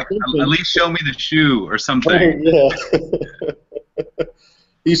 Yeah, like, at least show me the shoe or something. Right, yeah.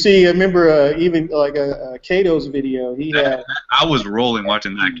 You see, I remember even like Kato's video. I was rolling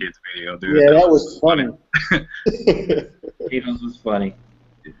watching that kid's video, dude. Yeah, that was funny. Kato's was funny.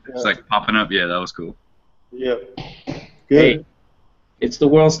 It's like popping up. Yeah, that was cool. Yeah. Good. Hey, it's the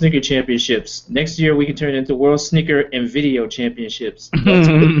World Sneaker Championships. Next year we can turn it into World Sneaker and Video Championships.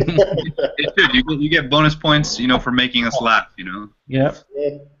 You get bonus points, for making us laugh, Yep.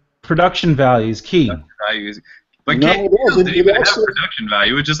 Yeah. Production value is key. But No, Kate it wasn't. didn't even have production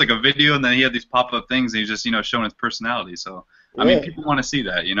value. It was just like a video, and then he had these pop-up things, and he's just, showing his personality. So, I mean, people want to see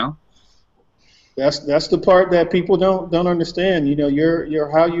that, That's the part that people don't understand.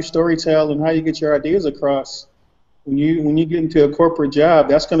 Your how you storytell and how you get your ideas across. When you get into a corporate job,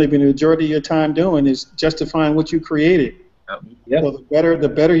 that's going to be the majority of your time doing is justifying what you created. Yep. So the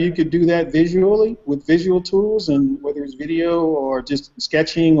better you could do that visually with visual tools, and whether it's video or just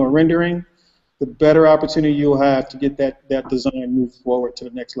sketching or rendering, the better opportunity you'll have to get that design moved forward to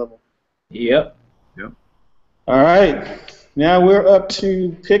the next level. Yep. All right. Now we're up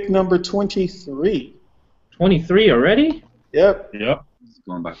to pick number 23. 23 already? Yep. It's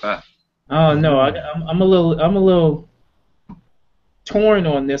going by fast. Oh no, I'm a little torn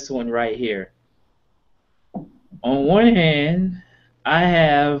on this one right here. On one hand, I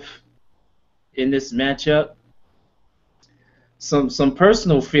have in this matchup some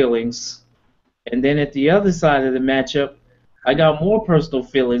personal feelings, and then at the other side of the matchup, I got more personal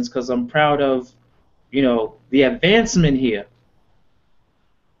feelings because I'm proud of, the advancement here.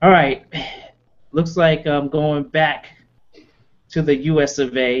 All right, looks like I'm going back to the US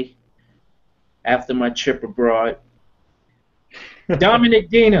of A after my trip abroad. Dominic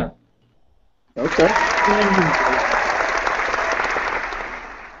Dina. Okay.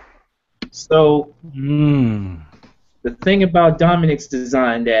 So the thing about Dominic's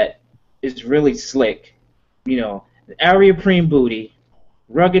design that is really slick, you know, the Areoprene booty,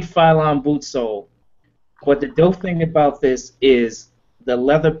 rugged Phylon boot sole. But the dope thing about this is the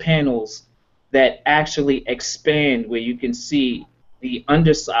leather panels that actually expand where you can see the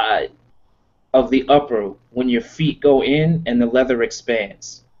underside of the upper when your feet go in and the leather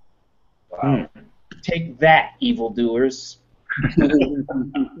expands. Wow. Take that, evildoers.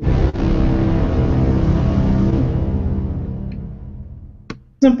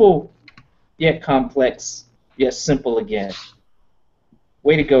 Simple yet complex, yet simple again.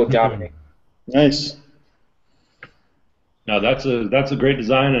 Way to go, Dominic. Nice. No, that's a great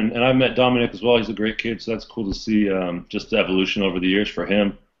design, and I met Dominic as well. He's a great kid, so that's cool to see just the evolution over the years for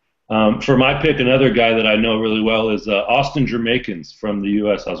him. For my pick, another guy that I know really well is Austin Jermakins from the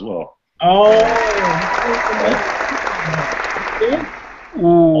U.S. as well. Oh.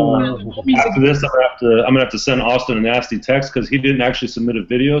 After this, I'm gonna have to send Austin a nasty text because he didn't actually submit a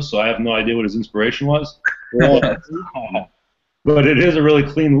video, so I have no idea what his inspiration was. But it is a really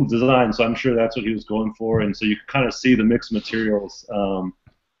clean design, so I'm sure that's what he was going for. And so you can kind of see the mixed materials,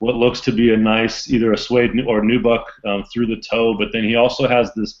 what looks to be a nice either a suede or nubuck through the toe, but then he also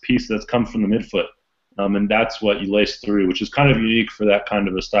has this piece that's come from the midfoot, and that's what you lace through, which is kind of unique for that kind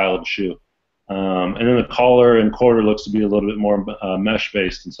of a style of shoe. And then the collar and quarter looks to be a little bit more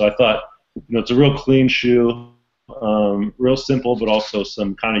mesh-based. And so I thought, it's a real clean shoe, real simple, but also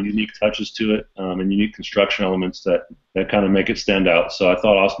some kind of unique touches to it and unique construction elements that kind of make it stand out. So I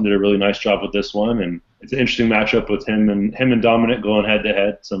thought Austin did a really nice job with this one, and it's an interesting matchup with him and Dominic going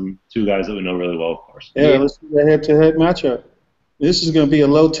head-to-head, two guys that we know really well, of course. Yeah, let's do a head-to-head matchup. This is going to be a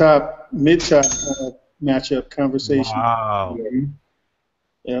low-top, mid-top matchup conversation. Wow.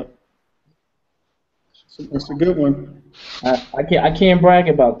 Yeah. So that's a good one. I can't brag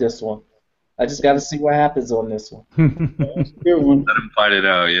about this one. I just got to see what happens on this one. That's a good one. Let him fight it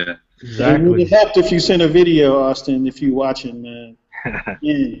out, yeah. Exactly. It would help if you sent a video, Austin, if you're watching, man.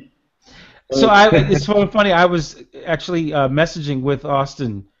 Yeah. So it's so funny. I was actually messaging with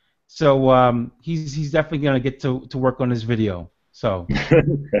Austin, so he's definitely gonna get to work on his video. So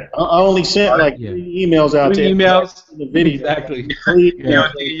I only sent like 3 emails out to emails. The video. Exactly.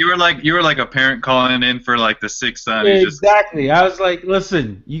 You were like a parent calling in for like the sick son. Exactly. I was like,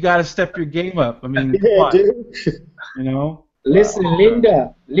 listen, you got to step your game up. I mean, come on. Dude. You know. Listen,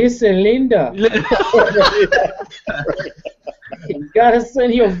 Linda. Listen, Linda. You gotta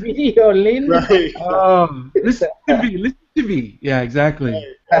send your video, Linda. Right. Listen to me. Listen to me. Yeah, exactly.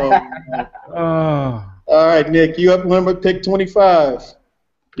 All right, Nick, you up number pick 25.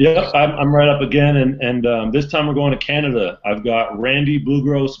 Yep, I'm right up again, and this time we're going to Canada. I've got Randy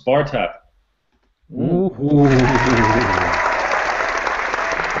Bougros Bartap.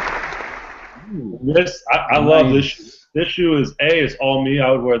 I love this shoe. This shoe is it's all me.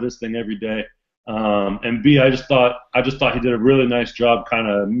 I would wear this thing every day. And B, I just thought he did a really nice job kind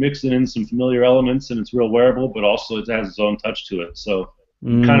of mixing in some familiar elements, and it's real wearable, but also it has its own touch to it. So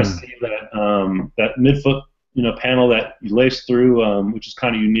you kind of see that midfoot panel that you lace through, which is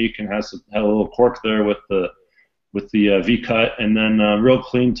kind of unique and had a little cork there with the V cut, and then real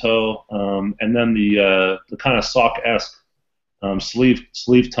clean toe, and then the kind of sock-esque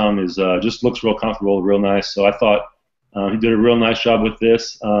sleeve tongue is just looks real comfortable, real nice. So I thought he did a real nice job with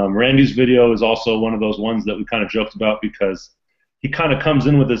this. Randy's video is also one of those ones that we kind of joked about because he kind of comes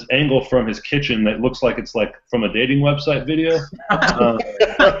in with this angle from his kitchen that looks like it's like from a dating website video.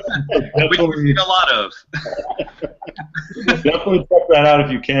 Which we've seen a lot of. Definitely check that out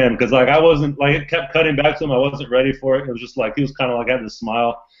if you can, because like I wasn't like it kept cutting back to him. I wasn't ready for it. It was just like he was kind of like had this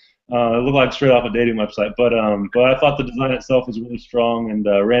smile. It looked like straight off a dating website, but I thought the design itself was really strong, and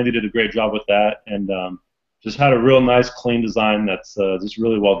Randy did a great job with that, and just had a real nice, clean design that's just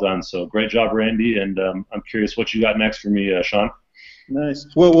really well done. So great job, Randy, and I'm curious what you got next for me, Sean. Nice.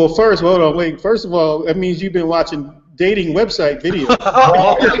 Well, first, hold on, wait. First of all, that means you've been watching dating website videos.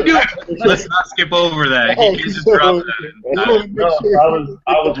 Let's not skip over that. He just dropped that.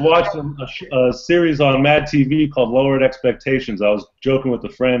 I was watching a series on Mad TV called Lowered Expectations. I was joking with a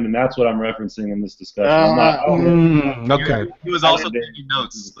friend, and that's what I'm referencing in this discussion. Okay. He was also taking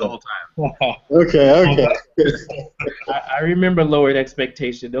notes the whole time. Okay. I remember Lowered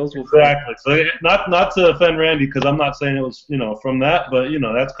Expectation. Those were exactly. So not to offend Randy, because I'm not saying it was from that, but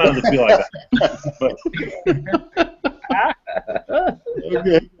that's kind of the feel I got.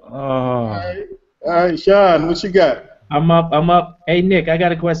 Okay. All right, Sean, what you got? I'm up. I'm up. Hey, Nick, I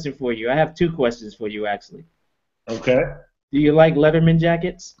got a question for you. I have two questions for you, actually. Okay. Do you like Letterman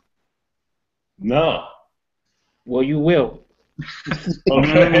jackets? No. Well, you will.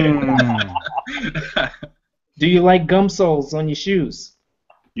 Okay. Do you like gum soles on your shoes?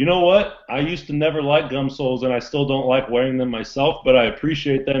 You know what? I used to never like gum soles, and I still don't like wearing them myself, but I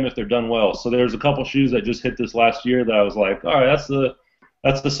appreciate them if they're done well. So there's a couple shoes that just hit this last year that I was like, all right, that's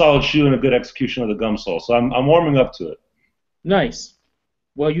the solid shoe and a good execution of the gum sole. So I'm warming up to it. Nice.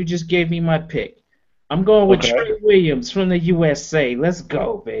 Well, you just gave me my pick. I'm going with Okay. Trey Williams from the USA. Let's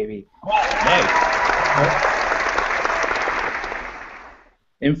go, baby. Nice.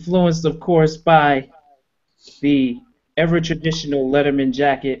 Influenced, of course, by the ever-traditional Letterman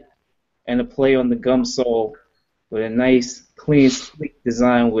jacket and a play on the gum sole with a nice, clean, sleek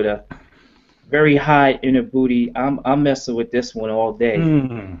design with a very high inner booty. I'm messing with this one all day.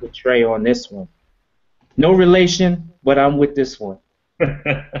 With Trey on this one. No relation, but I'm with this one.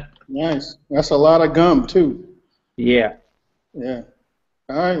 Nice. That's a lot of gum too. Yeah. Yeah.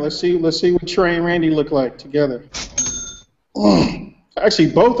 All right. Let's see what Trey and Randy look like together.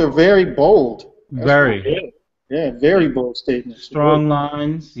 Actually, both are very bold. Very. Yeah, very bold statements. Strong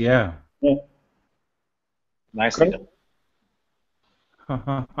lines. Yeah. Yeah. Nicely done.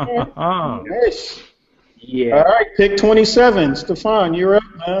 Nice. Yeah. All right, pick 27. Stefan, you're up,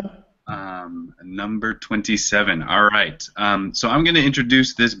 man. Number 27. All right. So I'm going to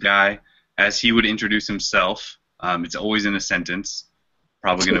introduce this guy as he would introduce himself. It's always in a sentence.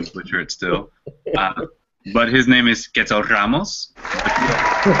 Probably going to butcher it still. But his name is Quetzal Ramos.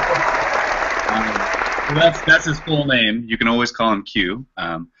 That's his full name. You can always call him Q.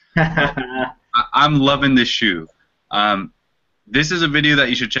 I'm loving this shoe. This is a video that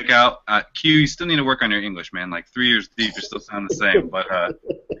you should check out. Q, you still need to work on your English, man. Like 3 years deep, you still sound the same. But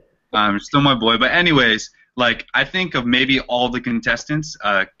still my boy. But anyways, like I think of maybe all the contestants,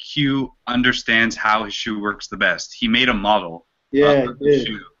 Q understands how his shoe works the best. He made a model of the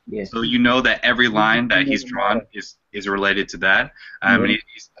shoe. Yeah. So you know that every line that he's drawn is related to that. And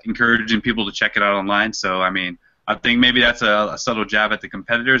he's encouraging people to check it out online. So, I mean, I think maybe that's a subtle jab at the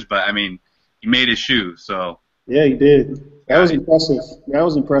competitors, but, I mean, he made his shoe, so. Yeah, he did. That was impressive. That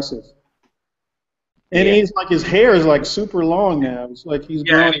was impressive. And he's like, his hair is like super long now. It's like he's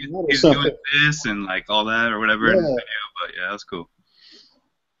growing he's doing this and like all that or whatever in the video, but yeah, that's cool.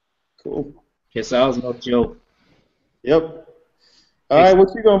 Cool. Guess I was no joke. Yep. All right, what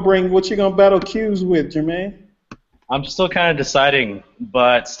you gonna bring? What you gonna battle Q's with, Jermaine? I'm still kind of deciding,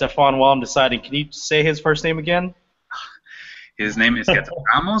 but Stefan, while I'm deciding, can you say his first name again? His name is Quetzal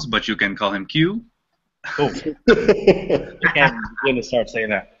Ramos, but you can call him Q. Cool. I can't begin to start saying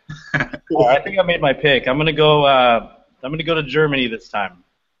that. All right, I think I made my pick. I'm gonna go to Germany this time.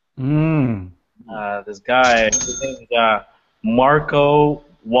 This guy, his name is Marco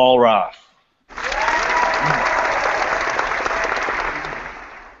Wallraff.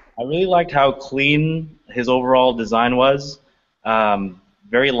 I really liked how clean his overall design was,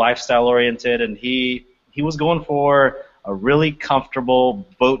 very lifestyle oriented, and he was going for a really comfortable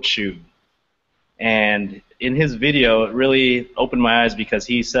boat shoe. And in his video, it really opened my eyes because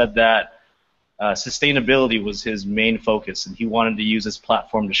he said that sustainability was his main focus, and he wanted to use this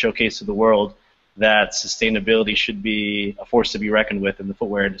platform to showcase to the world that sustainability should be a force to be reckoned with in the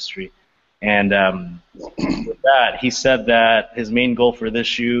footwear industry. And with that, he said that his main goal for this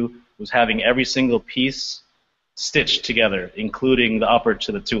shoe was having every single piece stitched together, including the upper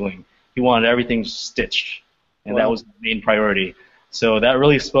to the tooling. He wanted everything stitched, and that was the main priority. So that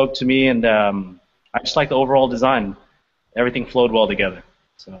really spoke to me, and I just like the overall design. Everything flowed well together.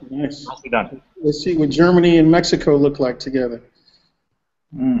 So nice. Nicely done. Let's see what Germany and Mexico look like together.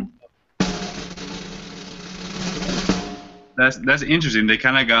 That's interesting. They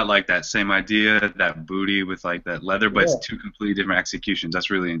kind of got like that same idea, that booty with like that leather, but it's two completely different executions. That's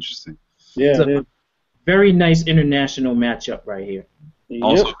really interesting. Yeah, It's a very nice international matchup right here.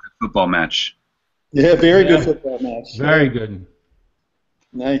 Also, a good football match. Yeah, very good football match. Very good.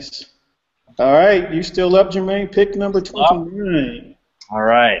 Nice. All right, you still up, Jermaine? Pick number 29. All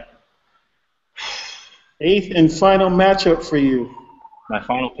right. 8th and final matchup for you. My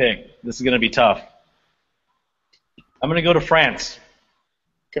final pick. This is going to be tough. I'm going to go to France.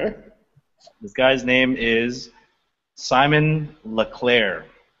 Okay. This guy's name is Simon Leclerc.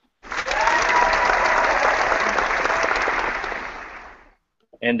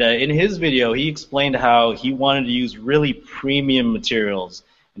 And in his video, he explained how he wanted to use really premium materials,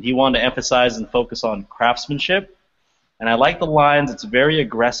 and he wanted to emphasize and focus on craftsmanship. And I like the lines. It's very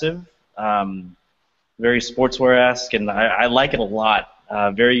aggressive, very sportswear-esque, and I like it a lot.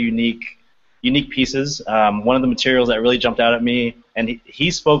 Very unique. unique pieces. One of the materials that really jumped out at me, and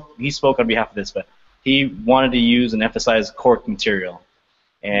he spoke on behalf of this, but he wanted to use and emphasize cork material,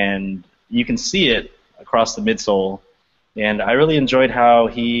 and you can see it across the midsole. And I really enjoyed how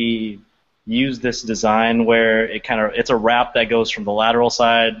he used this design where it's a wrap that goes from the lateral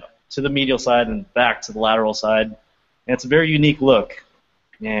side to the medial side and back to the lateral side. And it's a very unique look,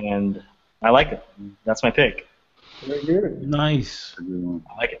 and I like it. That's my pick. Very good. Nice.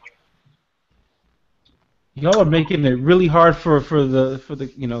 I like it. Y'all are making it really hard for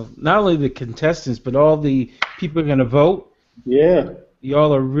the not only the contestants but all the people who are gonna vote. Yeah.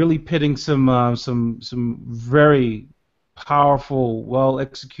 Y'all are really pitting some very powerful, well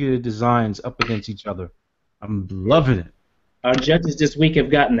executed designs up against each other. I'm loving it. Our judges this week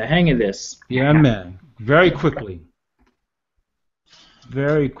have gotten the hang of this. Yeah, man. Very quickly.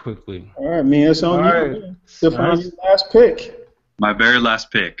 Very quickly. All right, man. It's on All you. right. Stefan, your last pick. My very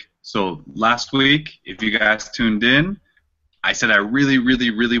last pick. So last week, if you guys tuned in, I said I really, really,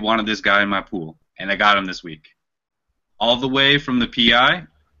 really wanted this guy in my pool, and I got him this week. All the way from the PI,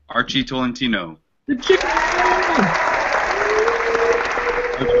 Archie Tolentino. The chicken.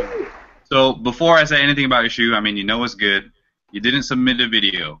 So before I say anything about your shoe, I mean, you know it's good. You didn't submit a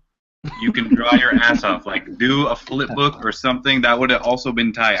video. You can draw your ass off. Like, do a flip book or something. That would have also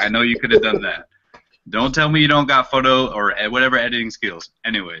been tight. I know you could have done that. Don't tell me you don't got photo or whatever editing skills.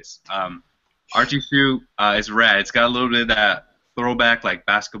 Anyways, Archie's shoe is rad. It's got a little bit of that throwback, like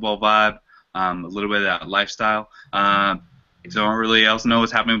basketball vibe, a little bit of that lifestyle. Don't really else know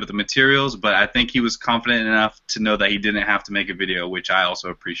what's happening with the materials, but I think he was confident enough to know that he didn't have to make a video, which I also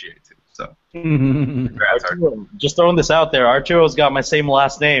appreciate too. So, congrats, Arturo, just throwing this out there, Arturo's got my same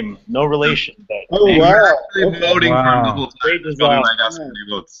last name, no relation. But Oh, wow. actually voting for him the whole time. Great It's probably design. why I got so many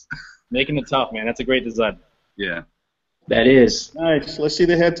votes. Making it tough, man. That's a great design. Yeah. That is. Nice. Let's see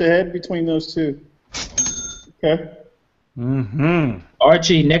the head-to-head between those two. Okay. Mm-hmm.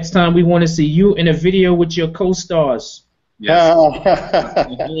 Archie, next time we want to see you in a video with your co-stars. Yes.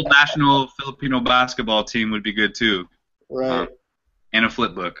 The whole national Filipino basketball team would be good too. Right. And a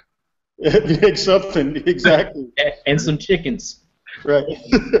flip book. Big something. Exactly. And some chickens. Right.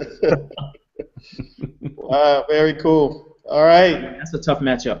 Wow, very cool. All right. That's a tough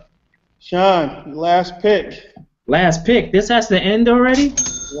matchup. Sean, last pick. Last pick. This has to end already?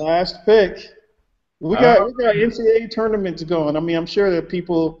 Last pick. We got NCAA tournaments going. I mean, I'm sure that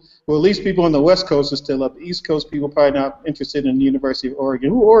people, well, at least people on the West Coast are still up. East Coast people probably not interested in the University of Oregon.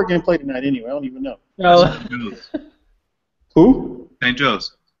 Who Oregon play tonight anyway? I don't even know. No. Who? St.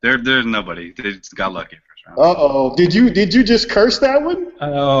 Joe's. There's nobody. They just got lucky first round. Uh-oh. Did you just curse that one?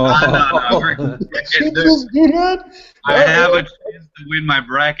 No. Did you just do that? I have a chance to win my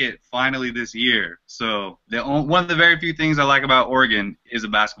bracket finally this year. So one of the very few things I like about Oregon is a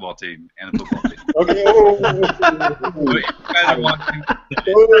basketball team and a football team. Okay. So if you guys are watching,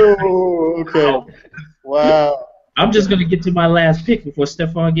 Okay. Wow. I'm just going to get to my last pick before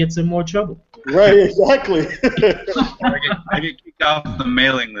Stefan gets in more trouble. Right, exactly. I get kicked off the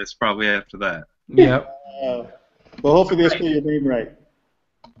mailing list probably after that. Yep. Well, hopefully they spell your name right.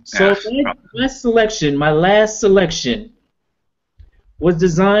 So Yeah, my last selection was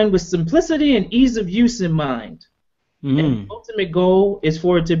designed with simplicity and ease of use in mind. And the ultimate goal is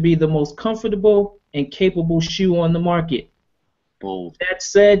for it to be the most comfortable and capable shoe on the market. Bold. That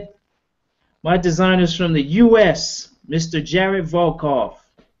said, my designer is from the U.S., Mr. Jared Volkov.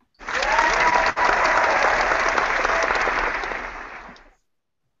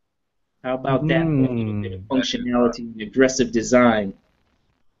 How about that? A bit of functionality, the aggressive design.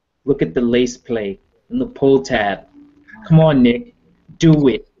 Look at the lace play and the pull tab. Come on, Nick. Do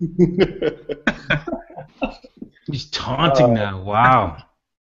it. He's taunting now. Wow.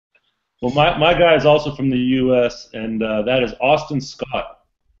 Well, my guy is also from the U.S., and that is Austin Scott.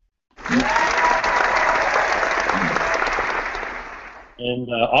 And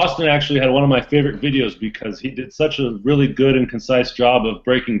Austin actually had one of my favorite videos because he did such a really good and concise job of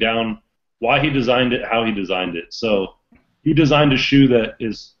breaking down why he designed it, how he designed it. So he designed a shoe that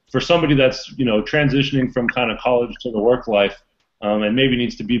is for somebody that's transitioning from kind of college to the work life, and maybe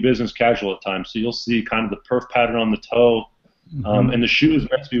needs to be business casual at times. So you'll see kind of the perf pattern on the toe, and the shoe is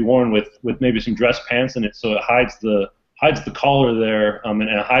meant to be worn with maybe some dress pants in it, so it hides the collar there, and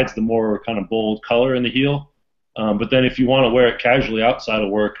it hides the more kind of bold color in the heel. But then if you want to wear it casually outside of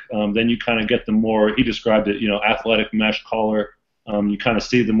work, then you kind of get the more, he described it, athletic mesh collar. You kind of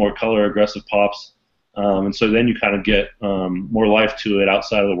see the more color aggressive pops. And so then you kind of get more life to it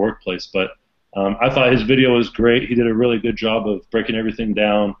outside of the workplace. But I thought his video was great. He did a really good job of breaking everything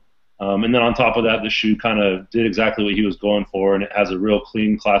down. And then on top of that, the shoe kind of did exactly what he was going for, and it has a real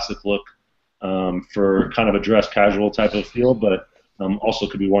clean, classic look. for kind of a dress casual type of feel, but also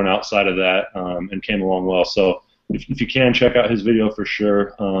could be worn outside of that, and came along well. So if you can, check out his video for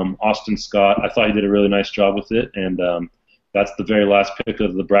sure. Austin Scott, I thought he did a really nice job with it, and that's the very last pick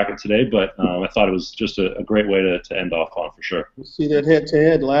of the bracket today, but I thought it was just a great way to end off on for sure. We'll see that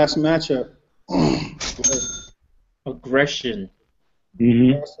head-to-head last matchup. Aggression.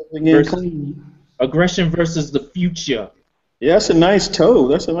 Aggression versus the future. Yeah, that's a nice toe.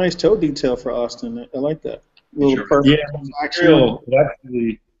 That's a nice toe detail for Austin. I like that. Sure. Yeah,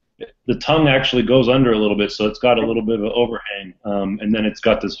 actually, the tongue actually goes under a little bit, so it's got a little bit of an overhang, and then it's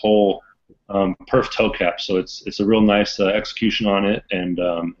got this whole perf toe cap. So it's a real nice execution on it, and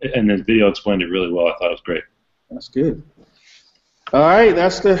the video explained it really well. I thought it was great. That's good. All right,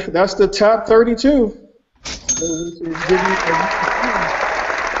 that's the top 32. It's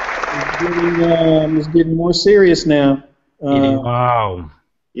getting more serious now. Wow.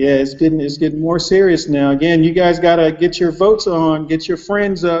 Yeah, it's getting more serious now. Again, you guys gotta get your votes on, get your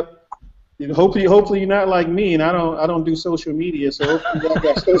friends up. Hopefully you're not like me, and I don't do social media, so hopefully y'all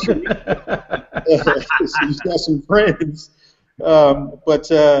got social media. So you got some friends. But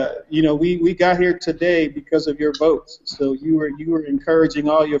we got here today because of your votes. So you were encouraging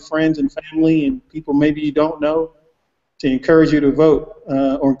all your friends and family and people maybe you don't know to encourage you to vote,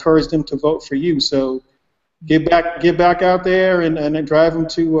 or encourage them to vote for you. So get back out there and then drive them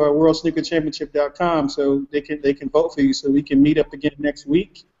to worldsneakerchampionship.com so they can vote for you. So we can meet up again next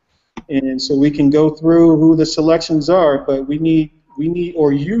week, and so we can go through who the selections are. But you need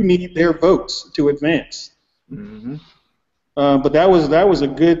their votes to advance. Mm-hmm. But that was a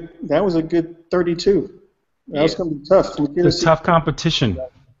good 32. That was gonna be tough. It's a tough competition.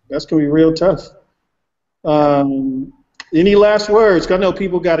 That's gonna be real tough. Any last words? 'Cause I know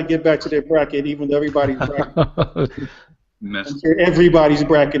people got to get back to their bracket, even though everybody's bracket. Everybody's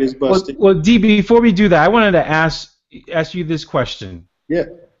bracket is busted. Well, D, before we do that, I wanted to ask you this question. Yeah.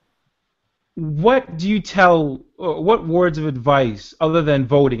 What do you what words of advice, other than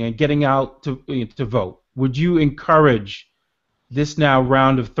voting and getting out to vote, would you encourage this now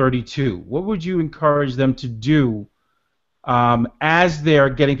round of 32? What would you encourage them to do as they're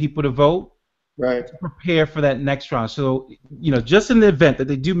getting people to vote? Right. To prepare for that next round. So, just in the event that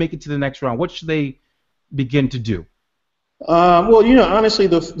they do make it to the next round, what should they begin to do? Well, honestly,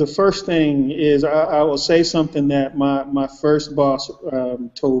 the first thing is I will say something that my first boss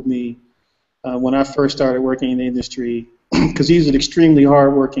told me when I first started working in the industry, because he's an extremely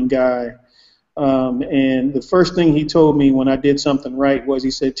hardworking guy. And the first thing he told me when I did something right was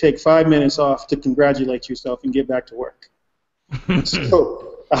he said, take 5 minutes off to congratulate yourself and get back to work. So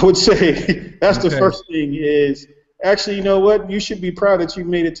I would say that's the first thing is, actually, you know what? You should be proud that you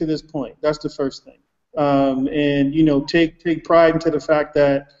made it to this point. That's the first thing. And, take pride into the fact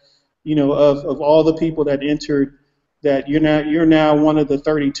that, of all the people that entered, that you're now one of the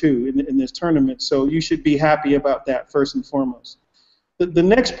 32 in this tournament. So you should be happy about that first and foremost. The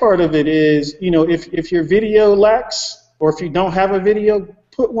next part of it is, if your video lacks, or if you don't have a video,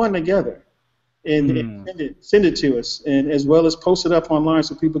 put one together. And send it to us, and as well as post it up online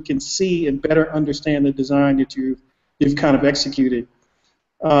so people can see and better understand the design that you've kind of executed.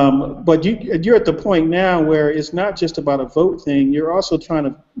 But you're at the point now where it's not just about a vote thing. You're also trying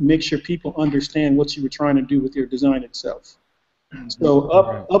to make sure people understand what you were trying to do with your design itself. So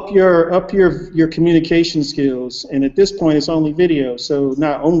up your communication skills, and at this point it's only video. So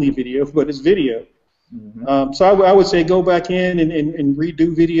not only video, but it's video. Mm-hmm. So I would say go back in and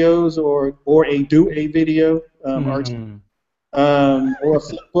redo videos, or do a video, Archie, or a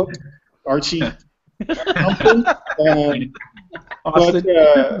flip book, Archie. But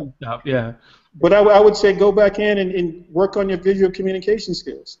I would say go back in and work on your visual communication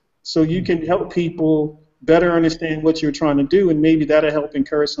skills, so you can help people better understand what you're trying to do, and maybe that'll help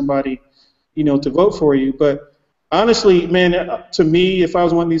encourage somebody, to vote for you. But honestly, man, to me, if I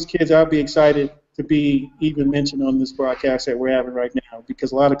was one of these kids, I'd be excited to be even mentioned on this broadcast that we're having right now,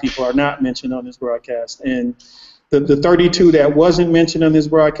 because a lot of people are not mentioned on this broadcast. And the 32 that wasn't mentioned on this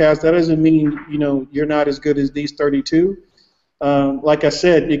broadcast, that doesn't mean you're not as good as these 32. Like I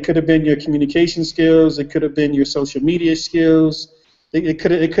said, it could have been your communication skills, it could have been your social media skills, it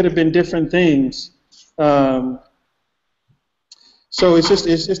could have been different things. So it's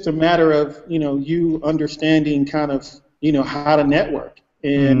just a matter of you understanding kind of how to network,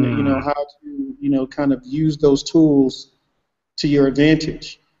 and how to kind of use those tools to your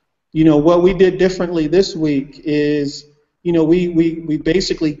advantage. What we did differently this week is we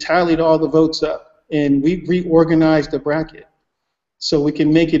basically tallied all the votes up, and we reorganized the bracket so we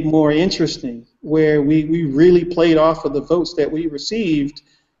can make it more interesting, where we really played off of the votes that we received,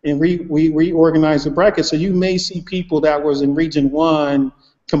 and we reorganized the bracket. So you may see people that was in Region 1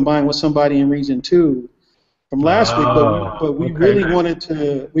 combined with somebody in Region 2 from last week, but we really wanted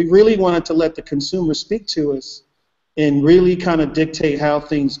to let the consumer speak to us and really kind of dictate how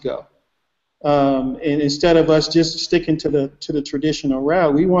things go. And instead of us just sticking to the traditional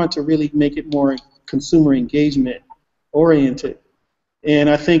route, we want to really make it more consumer engagement oriented. And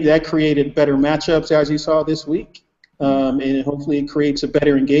I think that created better matchups as you saw this week. And hopefully it creates a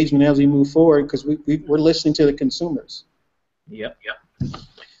better engagement as we move forward because we're listening to the consumers. Yep.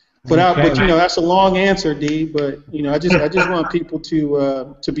 But that's a long answer, D. But I just want people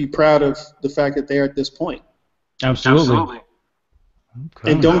to be proud of the fact that they're at this point. Absolutely.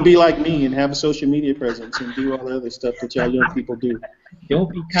 Okay. And don't be like me and have a social media presence and do all the other stuff that y'all young people do. Don't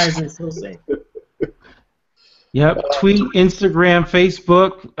be Kaiser Sose. Yep. Tweet, Instagram,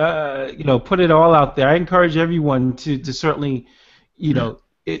 Facebook. Put it all out there. I encourage everyone to certainly,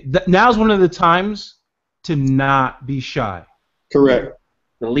 now's one of the times to not be shy. Correct.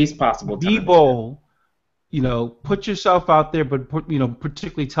 The least possible time. Be bold. Put yourself out there, but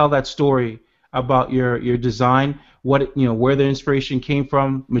particularly tell that story about your design, where the inspiration came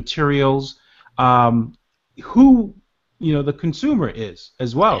from, materials, who the consumer is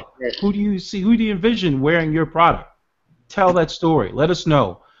as well. Who do you envision wearing your product? Tell that story. Let us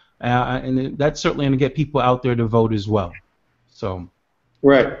know, and that's certainly going to get people out there to vote as well. So.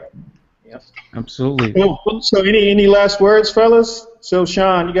 Right. Yep. Absolutely. Cool. So any last words, fellas? So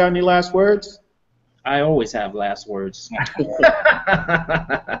Sean, you got any last words? I always have last words.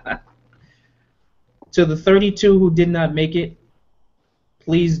 To the 32 who did not make it,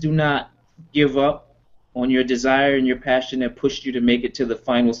 please do not give up on your desire and your passion that pushed you to make it to the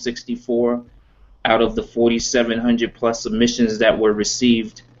final 64 out of the 4,700 plus submissions that were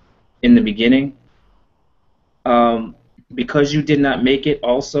received in the beginning. Because you did not make it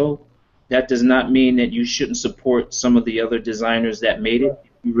also, that does not mean that you shouldn't support some of the other designers that made it.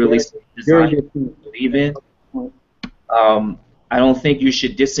 You really believe in. I don't think you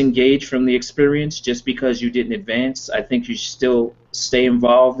should disengage from the experience just because you didn't advance. I think you should still stay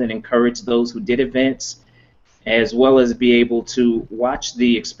involved and encourage those who did advance, as well as be able to watch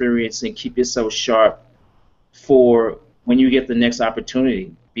the experience and keep yourself sharp for when you get the next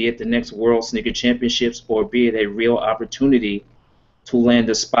opportunity, be it the next World Sneaker Championships or be it a real opportunity to land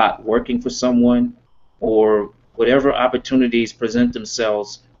a spot working for someone or whatever opportunities present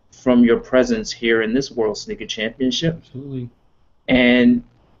themselves from your presence here in this World Sneaker Championship. Absolutely. And,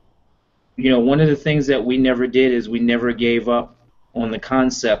 one of the things that we never did is we never gave up on the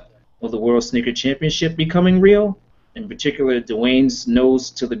concept of the World Sneaker Championship becoming real. In particular, Dwayne's nose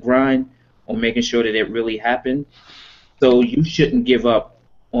to the grind on making sure that it really happened. So you shouldn't give up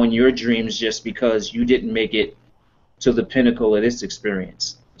on your dreams just because you didn't make it to the pinnacle of this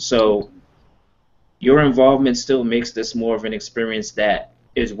experience. So your involvement still makes this more of an experience that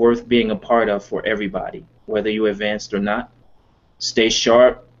is worth being a part of for everybody, whether you advanced or not. Stay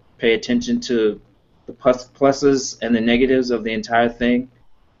sharp, pay attention to the pluses and the negatives of the entire thing.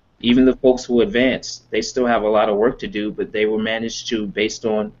 Even the folks who advanced, they still have a lot of work to do, but they were managed to, based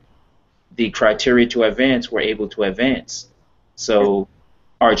on the criteria to advance, were able to advance. So,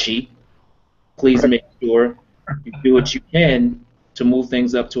 Archie, please make sure you do what you can to move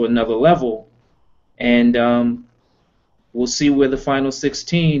things up to another level, and we'll see where the final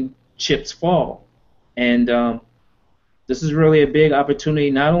 16 chips fall. And this is really a big opportunity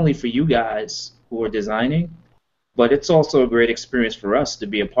not only for you guys who are designing, but it's also a great experience for us to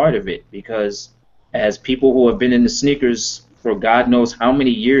be a part of it, because as people who have been in the sneakers for God knows how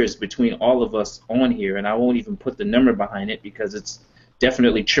many years between all of us on here, and I won't even put the number behind it because it's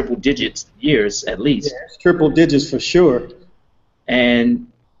definitely triple digits years at least. Yeah, it's triple digits for sure. And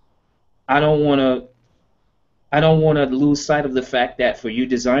I don't want to lose sight of the fact that for you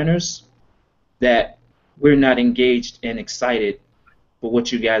designers, that we're not engaged and excited for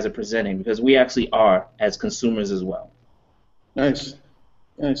what you guys are presenting, because we actually are as consumers as well. Nice.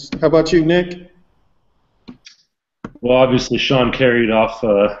 How about you, Nick? Well, obviously Sean carried off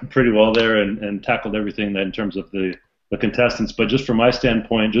pretty well there and tackled everything in terms of the contestants. But just from my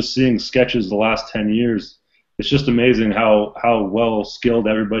standpoint, just seeing sketches the last 10 years, it's just amazing how well skilled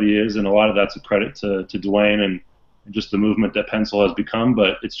everybody is, and a lot of that's a credit to Dwayne and just the movement that Pensole has become.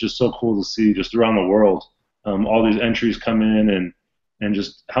 But it's just so cool to see just around the world all these entries come in and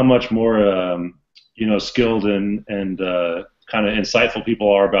just how much more skilled and kind of insightful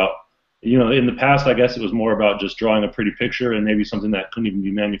people are about. In the past, I guess it was more about just drawing a pretty picture and maybe something that couldn't even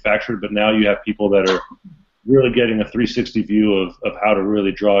be manufactured. But now you have people that are really getting a 360 view of how to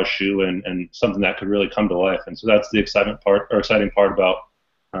really draw a shoe and something that could really come to life. And so that's the exciting part about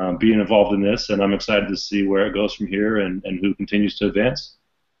being involved in this, and I'm excited to see where it goes from here and who continues to advance.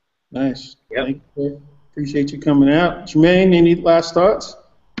 Nice. Yep. Thank you. Appreciate you coming out. Jermaine, any last thoughts?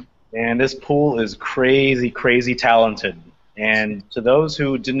 And this pool is crazy, crazy talented. And to those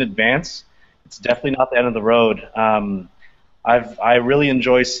who didn't advance, it's definitely not the end of the road. I really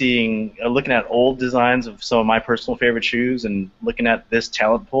enjoy seeing, looking at old designs of some of my personal favorite shoes and looking at this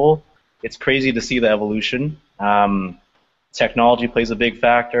talent pool. It's crazy to see the evolution. Technology plays a big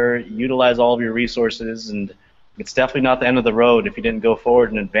factor. Utilize all of your resources, and it's definitely not the end of the road if you didn't go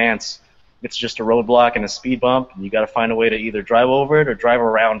forward and advance. It's just a roadblock and a speed bump, and you got to find a way to either drive over it or drive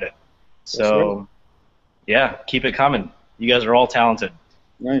around it. So, yeah, keep it coming. You guys are all talented.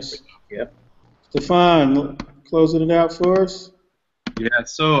 Nice. Yep. Stefan, closing it out for us. Yeah,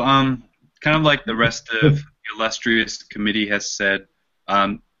 so kind of like the rest of the illustrious committee has said,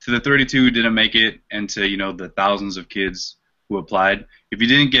 to the 32 who didn't make it, and to the thousands of kids who applied, if you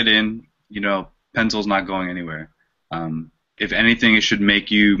didn't get in, Pensole's not going anywhere. If anything, it should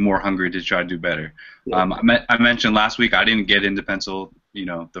make you more hungry to try to do better. Yeah. I mentioned last week I didn't get into Pensole,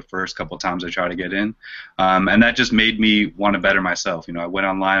 the first couple of times I tried to get in, and that just made me want to better myself. I went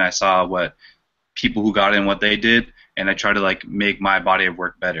online, I saw what people who got in, what they did, and I tried to make my body of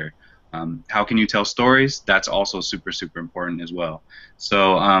work better. How can you tell stories? That's also super, super important as well.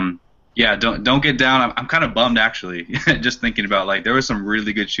 So yeah, don't get down. I'm kind of bummed actually, just thinking about there were some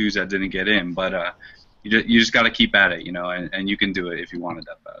really good shoes that didn't get in, but you just got to keep at it, and you can do it if you want it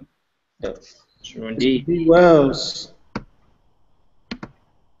that bad. Yep. True indeed. Wells.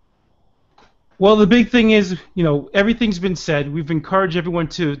 Well, the big thing is, everything's been said. We've encouraged everyone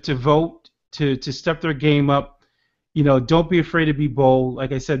to vote, to step their game up. Don't be afraid to be bold,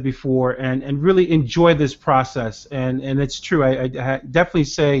 like I said before, and really enjoy this process. And it's true. I definitely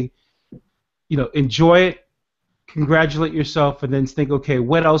say, enjoy it, congratulate yourself, and then think, okay,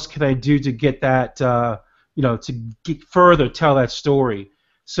 what else can I do to get that, to get further, tell that story,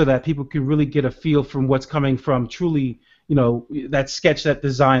 so that people can really get a feel from what's coming from truly, that sketch, that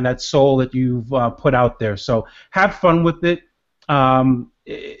design, that soul that you've put out there. So have fun with it.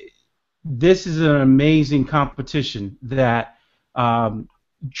 This is an amazing competition that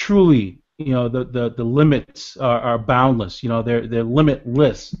truly, the limits are boundless. They're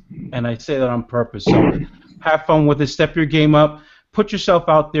limitless, and I say that on purpose. So have fun with it. Step your game up. Put yourself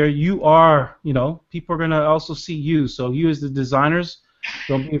out there. You are, people are gonna also see you. So you, as the designers,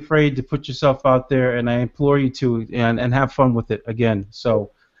 don't be afraid to put yourself out there, and I implore you to, and have fun with it again. So,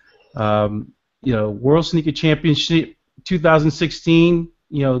 World Sneaker Championship 2016.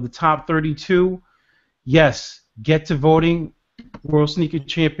 The top 32. Yes, get to voting.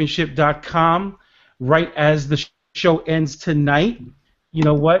 WorldSneakerChampionship.com. Right as the show ends tonight. You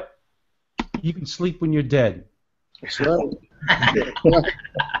know what? You can sleep when you're dead. That's right.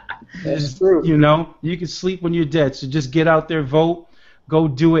 That's true. You can sleep when you're dead. So just get out there, vote. Go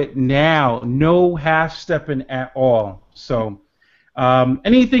do it now. No half-stepping at all. So,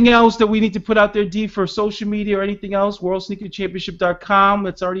 anything else that we need to put out there, D, for social media or anything else? WorldSneakerChampionship.com.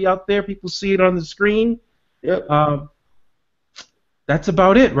 It's already out there. People see it on the screen. Yep. That's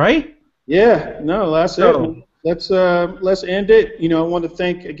about it, right? Yeah. No, that's it. Let's end it. I want to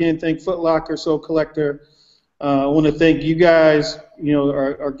thank Foot Locker, Soul Collector. I want to thank you guys.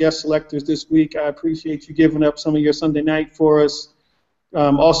 Our guest selectors this week. I appreciate you giving up some of your Sunday night for us.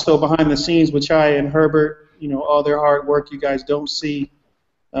 Also behind the scenes with Chai and Herbert, all their hard work you guys don't see.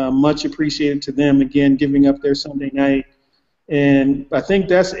 Much appreciated to them, again, giving up their Sunday night. And I think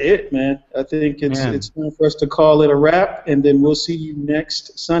that's it, man. I think it's time for us to call it a wrap, and then we'll see you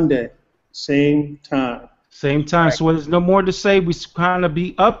next Sunday, same time. Same time. Right. So there's no more to say. We kind of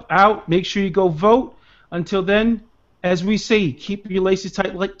be up, out. Make sure you go vote. Until then, as we say, keep your laces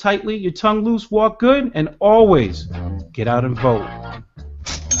tightly, your tongue loose, walk good, and always get out and vote.